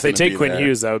 guys. But yeah, is if they take Quinn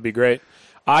Hughes, that would be great.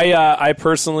 I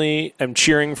personally am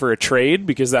cheering for a trade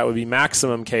because that would be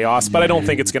maximum chaos, but I don't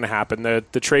think it's going to happen.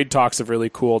 The trade talks have really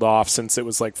cooled off since it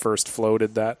was like first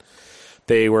floated that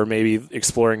they were maybe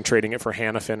exploring trading it for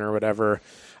Hanifin or whatever.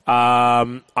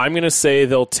 I'm going to say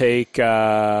they'll take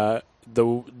the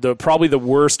probably the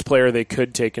worst player they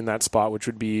could take in that spot, which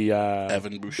would be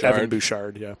Evan Bouchard. Evan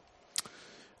Bouchard, yeah.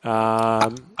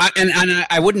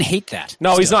 I wouldn't hate that.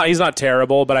 No, still. He's not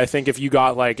terrible, but I think if you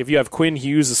have Quinn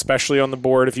Hughes especially on the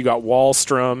board, if you got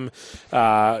Wallstrom,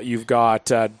 you've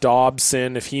got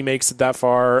Dobson, if he makes it that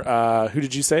far, who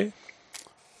did you say?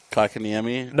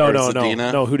 Kotkaniemi?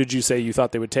 No. Who did you say you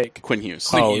thought they would take? Quinn Hughes.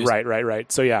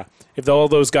 Right. So yeah, if all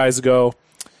those guys go,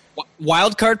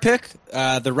 wild card pick,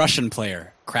 the Russian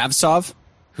player Kravtsov,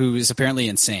 who is apparently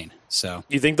insane. So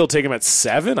you think they'll take him at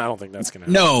 7? I don't think that's going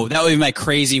to happen. No, that would be my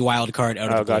crazy wild card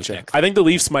out of the gotcha. pick. I think the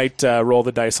Leafs might roll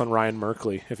the dice on Ryan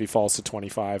Merkley if he falls to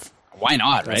 25. Why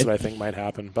not, That's what I think might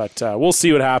happen. But we'll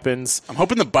see what happens. I'm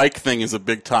hoping the bike thing is a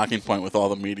big talking point with all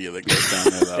the media that goes down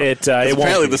there, though. It apparently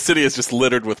won't the city is just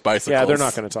littered with bicycles. Yeah, they're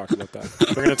not going to talk about that.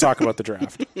 They're going to talk about the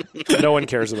draft. No one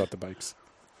cares about the bikes.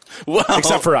 Well,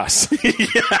 except for us.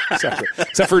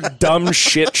 Except for dumb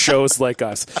shit shows like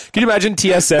us. Can you imagine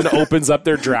TSN opens up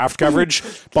their draft coverage?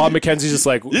 Bob McKenzie's just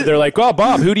like, they're like, oh,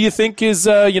 Bob, who do you think is,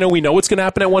 we know what's going to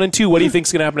happen at 1 and 2. What do you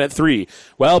think's going to happen at 3?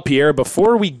 Well, Pierre,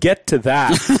 before we get to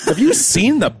that, have you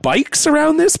seen the bikes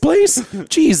around this place?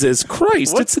 Jesus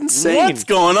Christ, it's insane. What's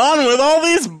going on with all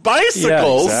these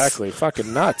bicycles? Yeah, exactly.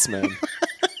 Fucking nuts, man.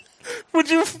 Would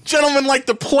you gentlemen like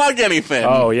to plug anything?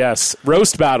 Oh, yes.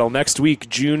 Roast Battle next week,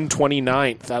 June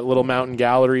 29th at Little Mountain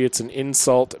Gallery. It's an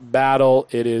insult battle.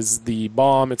 It is the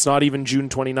bomb. It's not even June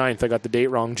 29th. I got the date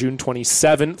wrong. June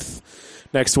 27th.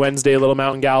 Next Wednesday, Little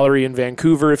Mountain Gallery in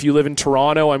Vancouver. If you live in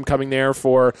Toronto, I'm coming there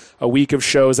for a week of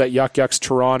shows at Yuck Yucks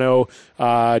Toronto,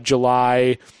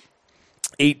 July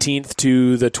 18th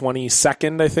to the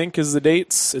 22nd, I think, is the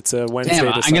dates. It's a Wednesday.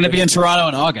 Damn, I'm going to be in Toronto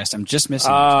in August. I'm just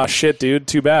missing. Shit, dude.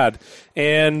 Too bad.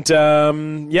 And,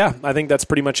 I think that's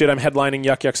pretty much it. I'm headlining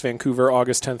Yuck Yucks Vancouver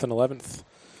August 10th and 11th.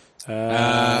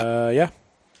 Yeah.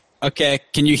 Okay,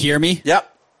 can you hear me?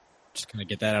 Yep. Just going to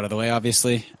get that out of the way,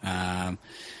 obviously.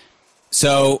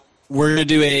 So we're going to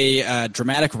do a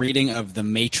dramatic reading of The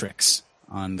Matrix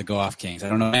on the Go Off Kings. I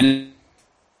don't know when.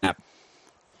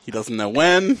 He doesn't know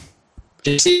when.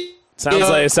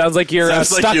 Sounds like you're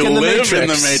stuck you in the live Matrix. in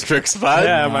the Matrix, bud.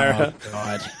 Yeah, Oh,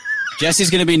 God. Jesse's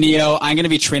going to be Neo. I'm going to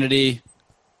be Trinity.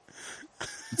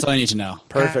 That's all I need to know.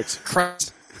 Perfect.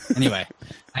 Christ. Anyway,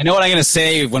 I know what I'm going to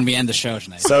say when we end the show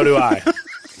tonight. So do I.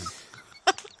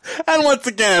 And once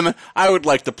again, I would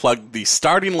like to plug the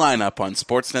starting lineup on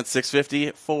Sportsnet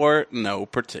 650 for no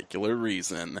particular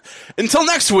reason. Until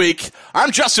next week,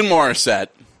 I'm Justin Morissette.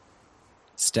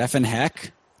 Stefan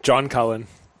Heck. John Cullen.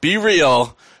 Be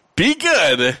real. Be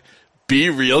good. Be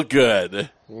real good.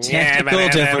 Technical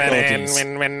difficulties.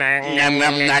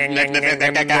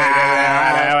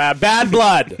 Bad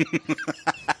blood.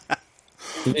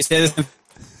 Did they say this?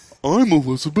 I'm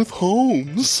Elizabeth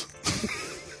Holmes.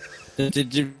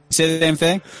 Did you say the same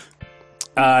thing?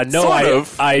 No, Sort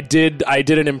of. I did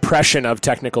an impression of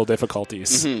technical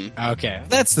difficulties. Mm-hmm. Okay,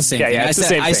 that's the same thing. Yeah, it's the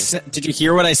same thing. Did you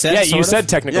hear what I said? Yeah, you said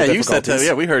technical Yeah, you said difficulties.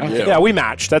 yeah, we heard you. Yeah, we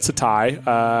matched. That's a tie.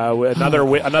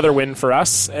 Another win for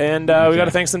us, and we got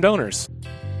to thank some donors.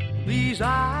 These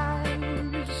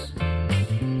eyes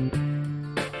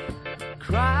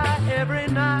cry every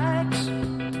night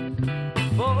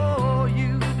for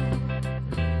you.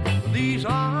 These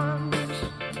arms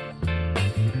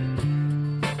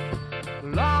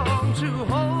long to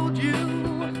hold you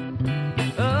again.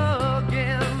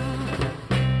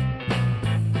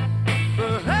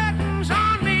 The curtains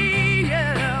on me,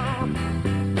 yeah.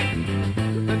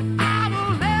 And I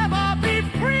will never be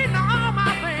free, no,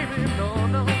 my baby, no,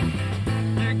 no.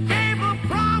 You gave a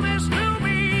promise to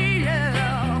me,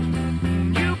 yeah.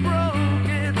 You broke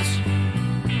it,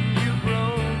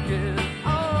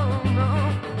 oh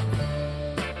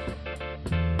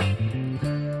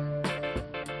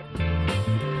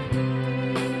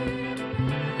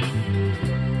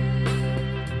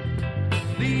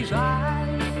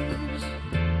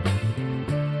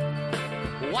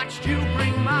watched you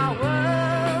bring my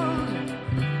world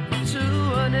to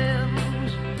an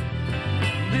end.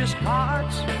 This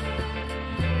heart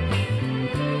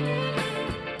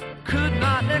could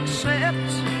not accept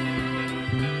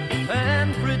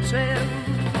and pretend.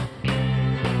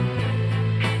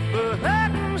 The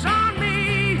curtains on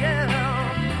me, yeah,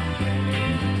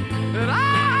 and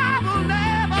I will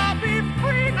never be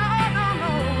free, no, no,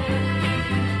 no.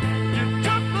 You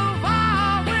took the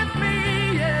vow with me,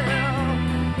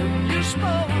 yeah, and you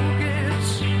spoke it,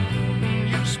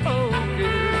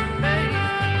 hey.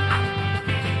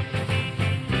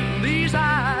 These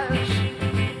eyes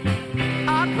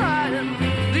are crying,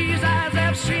 these eyes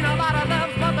have seen a lot of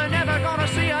love, but they're never gonna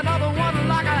see another one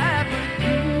like I have with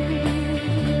you.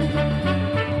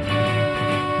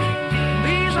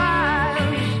 These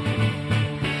eyes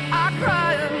are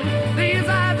crying, these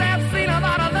eyes have seen a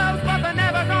lot of love, but they're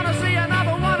never gonna see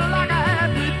another one like I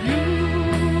had with you.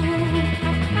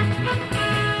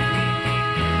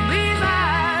 These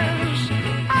eyes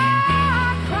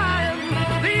are crying,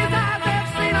 these eyes have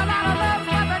seen a lot of love,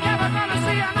 but they're never gonna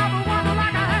see another one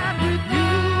like I had with you.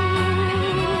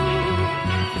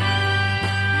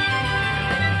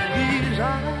 These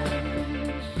eyes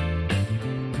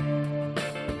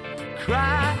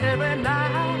cry every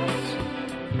night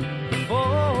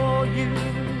for you.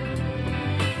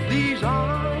 These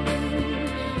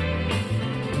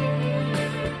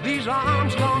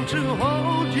arms long to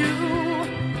hold you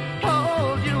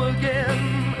again.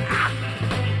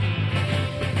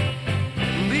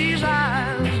 These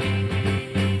eyes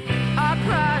are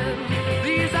crying,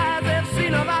 these eyes have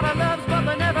seen a lot of loves, but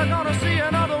they're never gonna see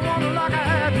another one like I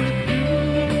had with you.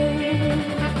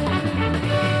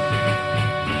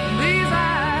 These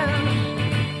eyes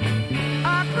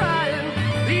are crying,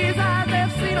 these eyes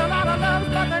have seen a lot of loves,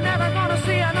 but they're never gonna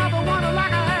see another one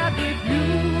like I had with you.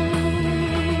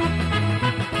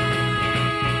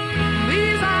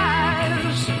 These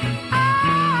eyes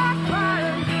are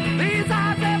crying, these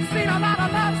eyes have seen a lot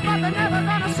of loves, but they're never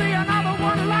gonna see another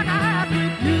one like I had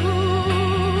with you.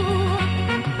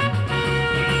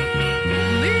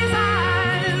 These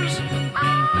eyes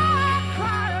are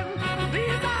crying,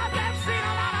 these eyes have seen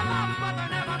a lot of loves, but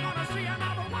they're never gonna see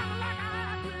another one like I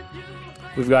had with you.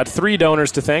 We've got 3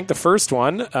 donors to thank. The first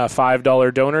one, a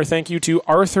 $5 donor. Thank you to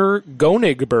Arthur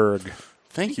Gonigberg.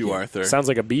 Thank you, Arthur. Sounds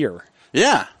like a beer.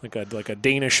 Yeah. Like a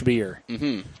Danish beer.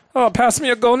 Mm-hmm. Oh, pass me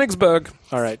a Königsberg.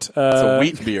 All right. It's a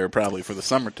wheat beer, probably, for the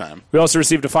summertime. We also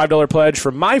received a $5 pledge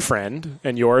from my friend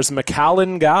and yours,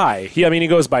 McAllen Guy. He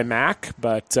goes by Mac,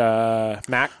 but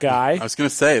Mac Guy. I was going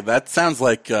to say, that sounds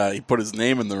like he put his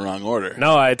name in the wrong order.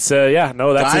 No, that's Guy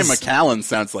his... McAllen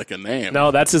sounds like a name.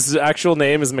 No, that's his actual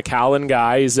name is McAllen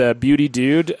Guy. He's a beauty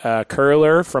dude,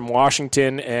 curler from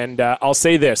Washington, and I'll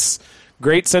say this.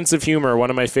 Great sense of humor.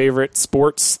 One of my favorite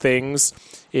sports things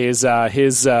is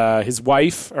his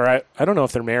wife, or I don't know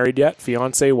if they're married yet,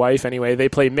 fiance, wife, anyway. They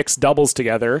play mixed doubles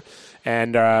together,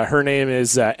 and her name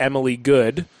is Emily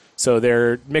Good. So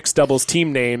their mixed doubles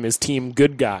team name is Team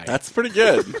Good Guy. That's pretty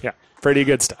good. Yeah, pretty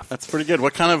good stuff. That's pretty good.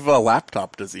 What kind of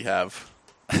laptop does he have?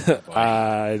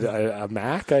 A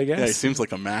Mac, I guess. Yeah, he seems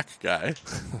like a Mac guy.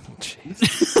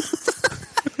 Jeez.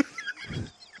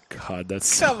 God,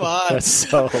 that's Come on. That's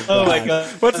so bad. Oh my God.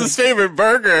 What's his favorite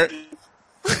burger?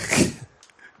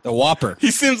 The Whopper. He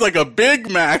seems like a Big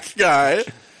Mac guy.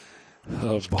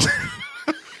 Oh boy.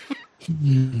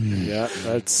 Yeah,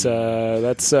 that's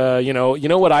you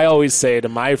know what I always say to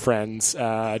my friends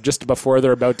just before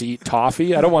they're about to eat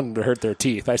toffee. I don't want them to hurt their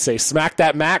teeth. I say, "Smack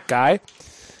that Mac guy."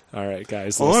 All right,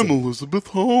 guys. Listen. I'm Elizabeth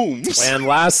Holmes. And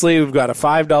lastly, we've got a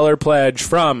 $5 pledge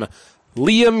from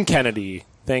Liam Kennedy.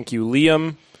 Thank you,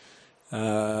 Liam.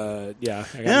 I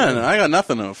got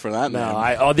nothing for that.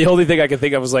 No, the only thing I could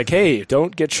think of was like, hey,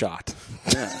 don't get shot.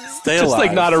 Yeah, stay Just alive.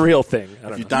 like not a real thing.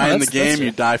 If you die in the game,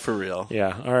 you die for real.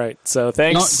 Yeah. All right. So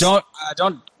thanks. Don't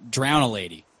drown a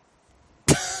lady.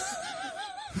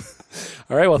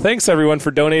 All right. Well, thanks everyone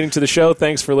for donating to the show.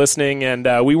 Thanks for listening.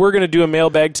 And we were going to do a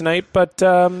mailbag tonight, but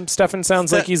Stefan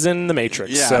sounds like he's in the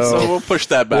Matrix. Yeah. So we'll push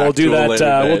that back. We'll do to a that. later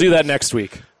date. We'll do that next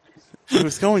week. It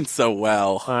was going so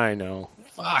well. I know.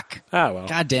 Fuck. Ah, well.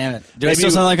 God damn it. Do I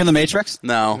still sound like in the Matrix?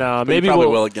 No. No. But Maybe we probably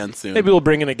we'll will again soon. Maybe we'll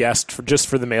bring in a guest just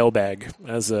for the mailbag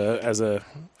as a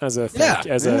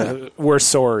we're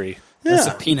sorry. That's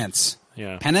a penance.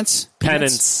 Yeah. Penance?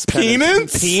 Penance.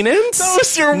 Penance? Penance? That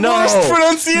was your worst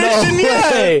pronunciation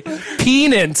yet.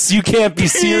 Penance. You can't be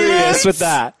serious with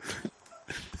that.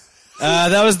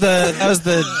 That was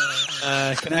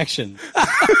the connection.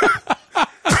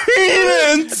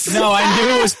 Penance. No, I knew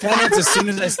it was penance as soon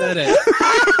as I said it.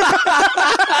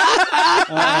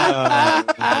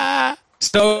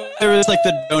 So there was like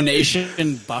the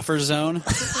donation buffer zone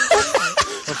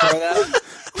before that.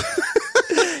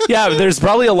 Yeah, there's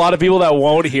probably a lot of people that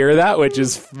won't hear that, which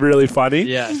is really funny.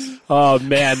 Yes. Oh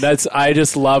man, I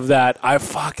just love that.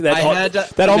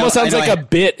 That almost sounds like a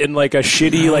bit in like a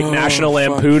shitty like National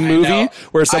Lampoon movie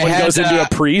where someone goes into a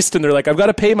priest and they're like, "I've got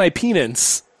to pay my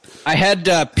penance." I had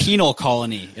penal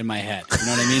colony in my head. You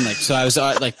know what I mean? Like, so I was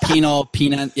like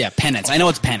penance. I know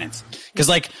it's penance because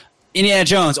like Indiana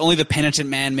Jones, only the penitent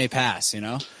man may pass. You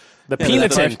know, the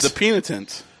penitent. The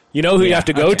penitent. You know who you have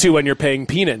to go to when you're paying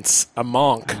penance? A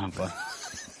monk.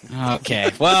 Okay.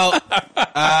 Well,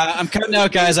 I'm cutting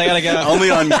out, guys. I gotta go.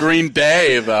 Only on Green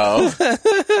Day, though. God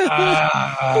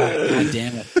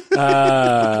damn it.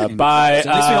 Bye.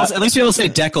 At least we all say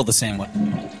Deckel the same way.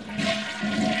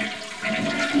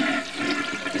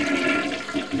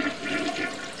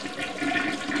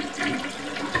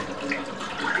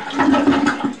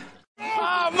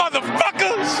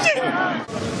 Motherfucker! Shit!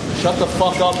 Shut the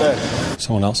fuck up, Ed.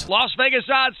 Someone else. Las Vegas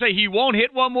odds say he won't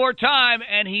hit one more time,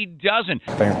 and he doesn't.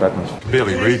 Thanks, Batman.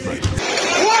 Billy, read me.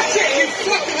 Watch it, you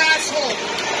fucking asshole!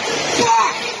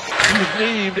 Fuck! He was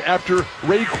named after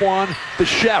Raekwon the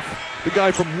chef, the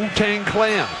guy from Wu-Tang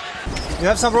Clan. You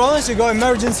have some problems, you go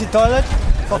emergency toilet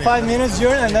for 5 minutes,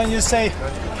 urine, and then you say,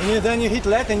 then you hit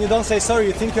let, and you don't say sorry,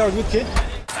 you think you're a good kid?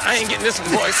 I ain't getting this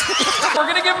one, boys. We're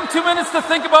going to give them 2 minutes to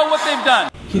think about what they've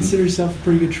done. Consider yourself a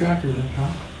pretty good tracker then,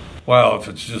 huh? Well, if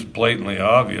it's just blatantly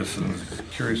obvious, and I was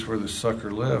curious where this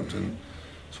sucker lived, and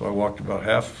so I walked about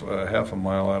half a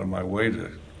mile out of my way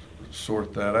to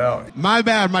sort that out. My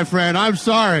bad, my friend. I'm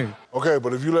sorry. Okay,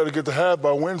 but if you let it get to half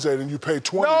by Wednesday, then you pay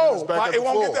 20. No, it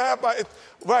won't get to half by.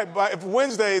 But if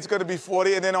Wednesday it's going to be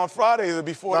 40, and then on Friday it'll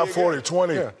be 40. Not 40, again.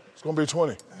 20. Yeah. It's going to be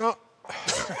 20. No.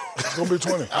 It's going to be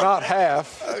 20. Not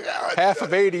half. Half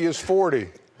of 80 is 40.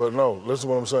 But no, listen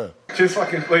to what I'm saying. Just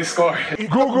fucking play score.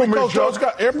 Google me, Chuck.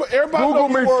 Everybody Google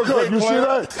me, Chuck. You see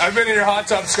that? I've been in your hot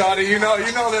tub, Scotty. You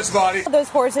know this, buddy. Those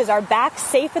horses are back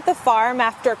safe at the farm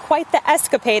after quite the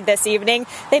escapade this evening.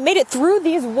 They made it through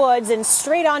these woods and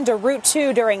straight onto Route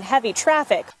 2 during heavy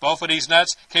traffic. Both of these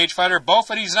nuts, Cage Fighter,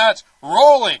 both of these nuts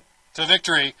rolling to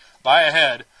victory by a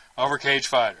head over Cage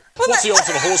Fighter. What's the odds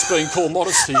of a horse being called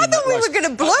Modesty? I thought we were going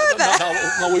to blur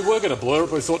that. No, we were going to blur it,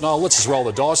 but we thought, no, let's just roll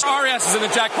the dice. Our ass is in the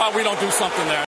jackpot. We don't do something there.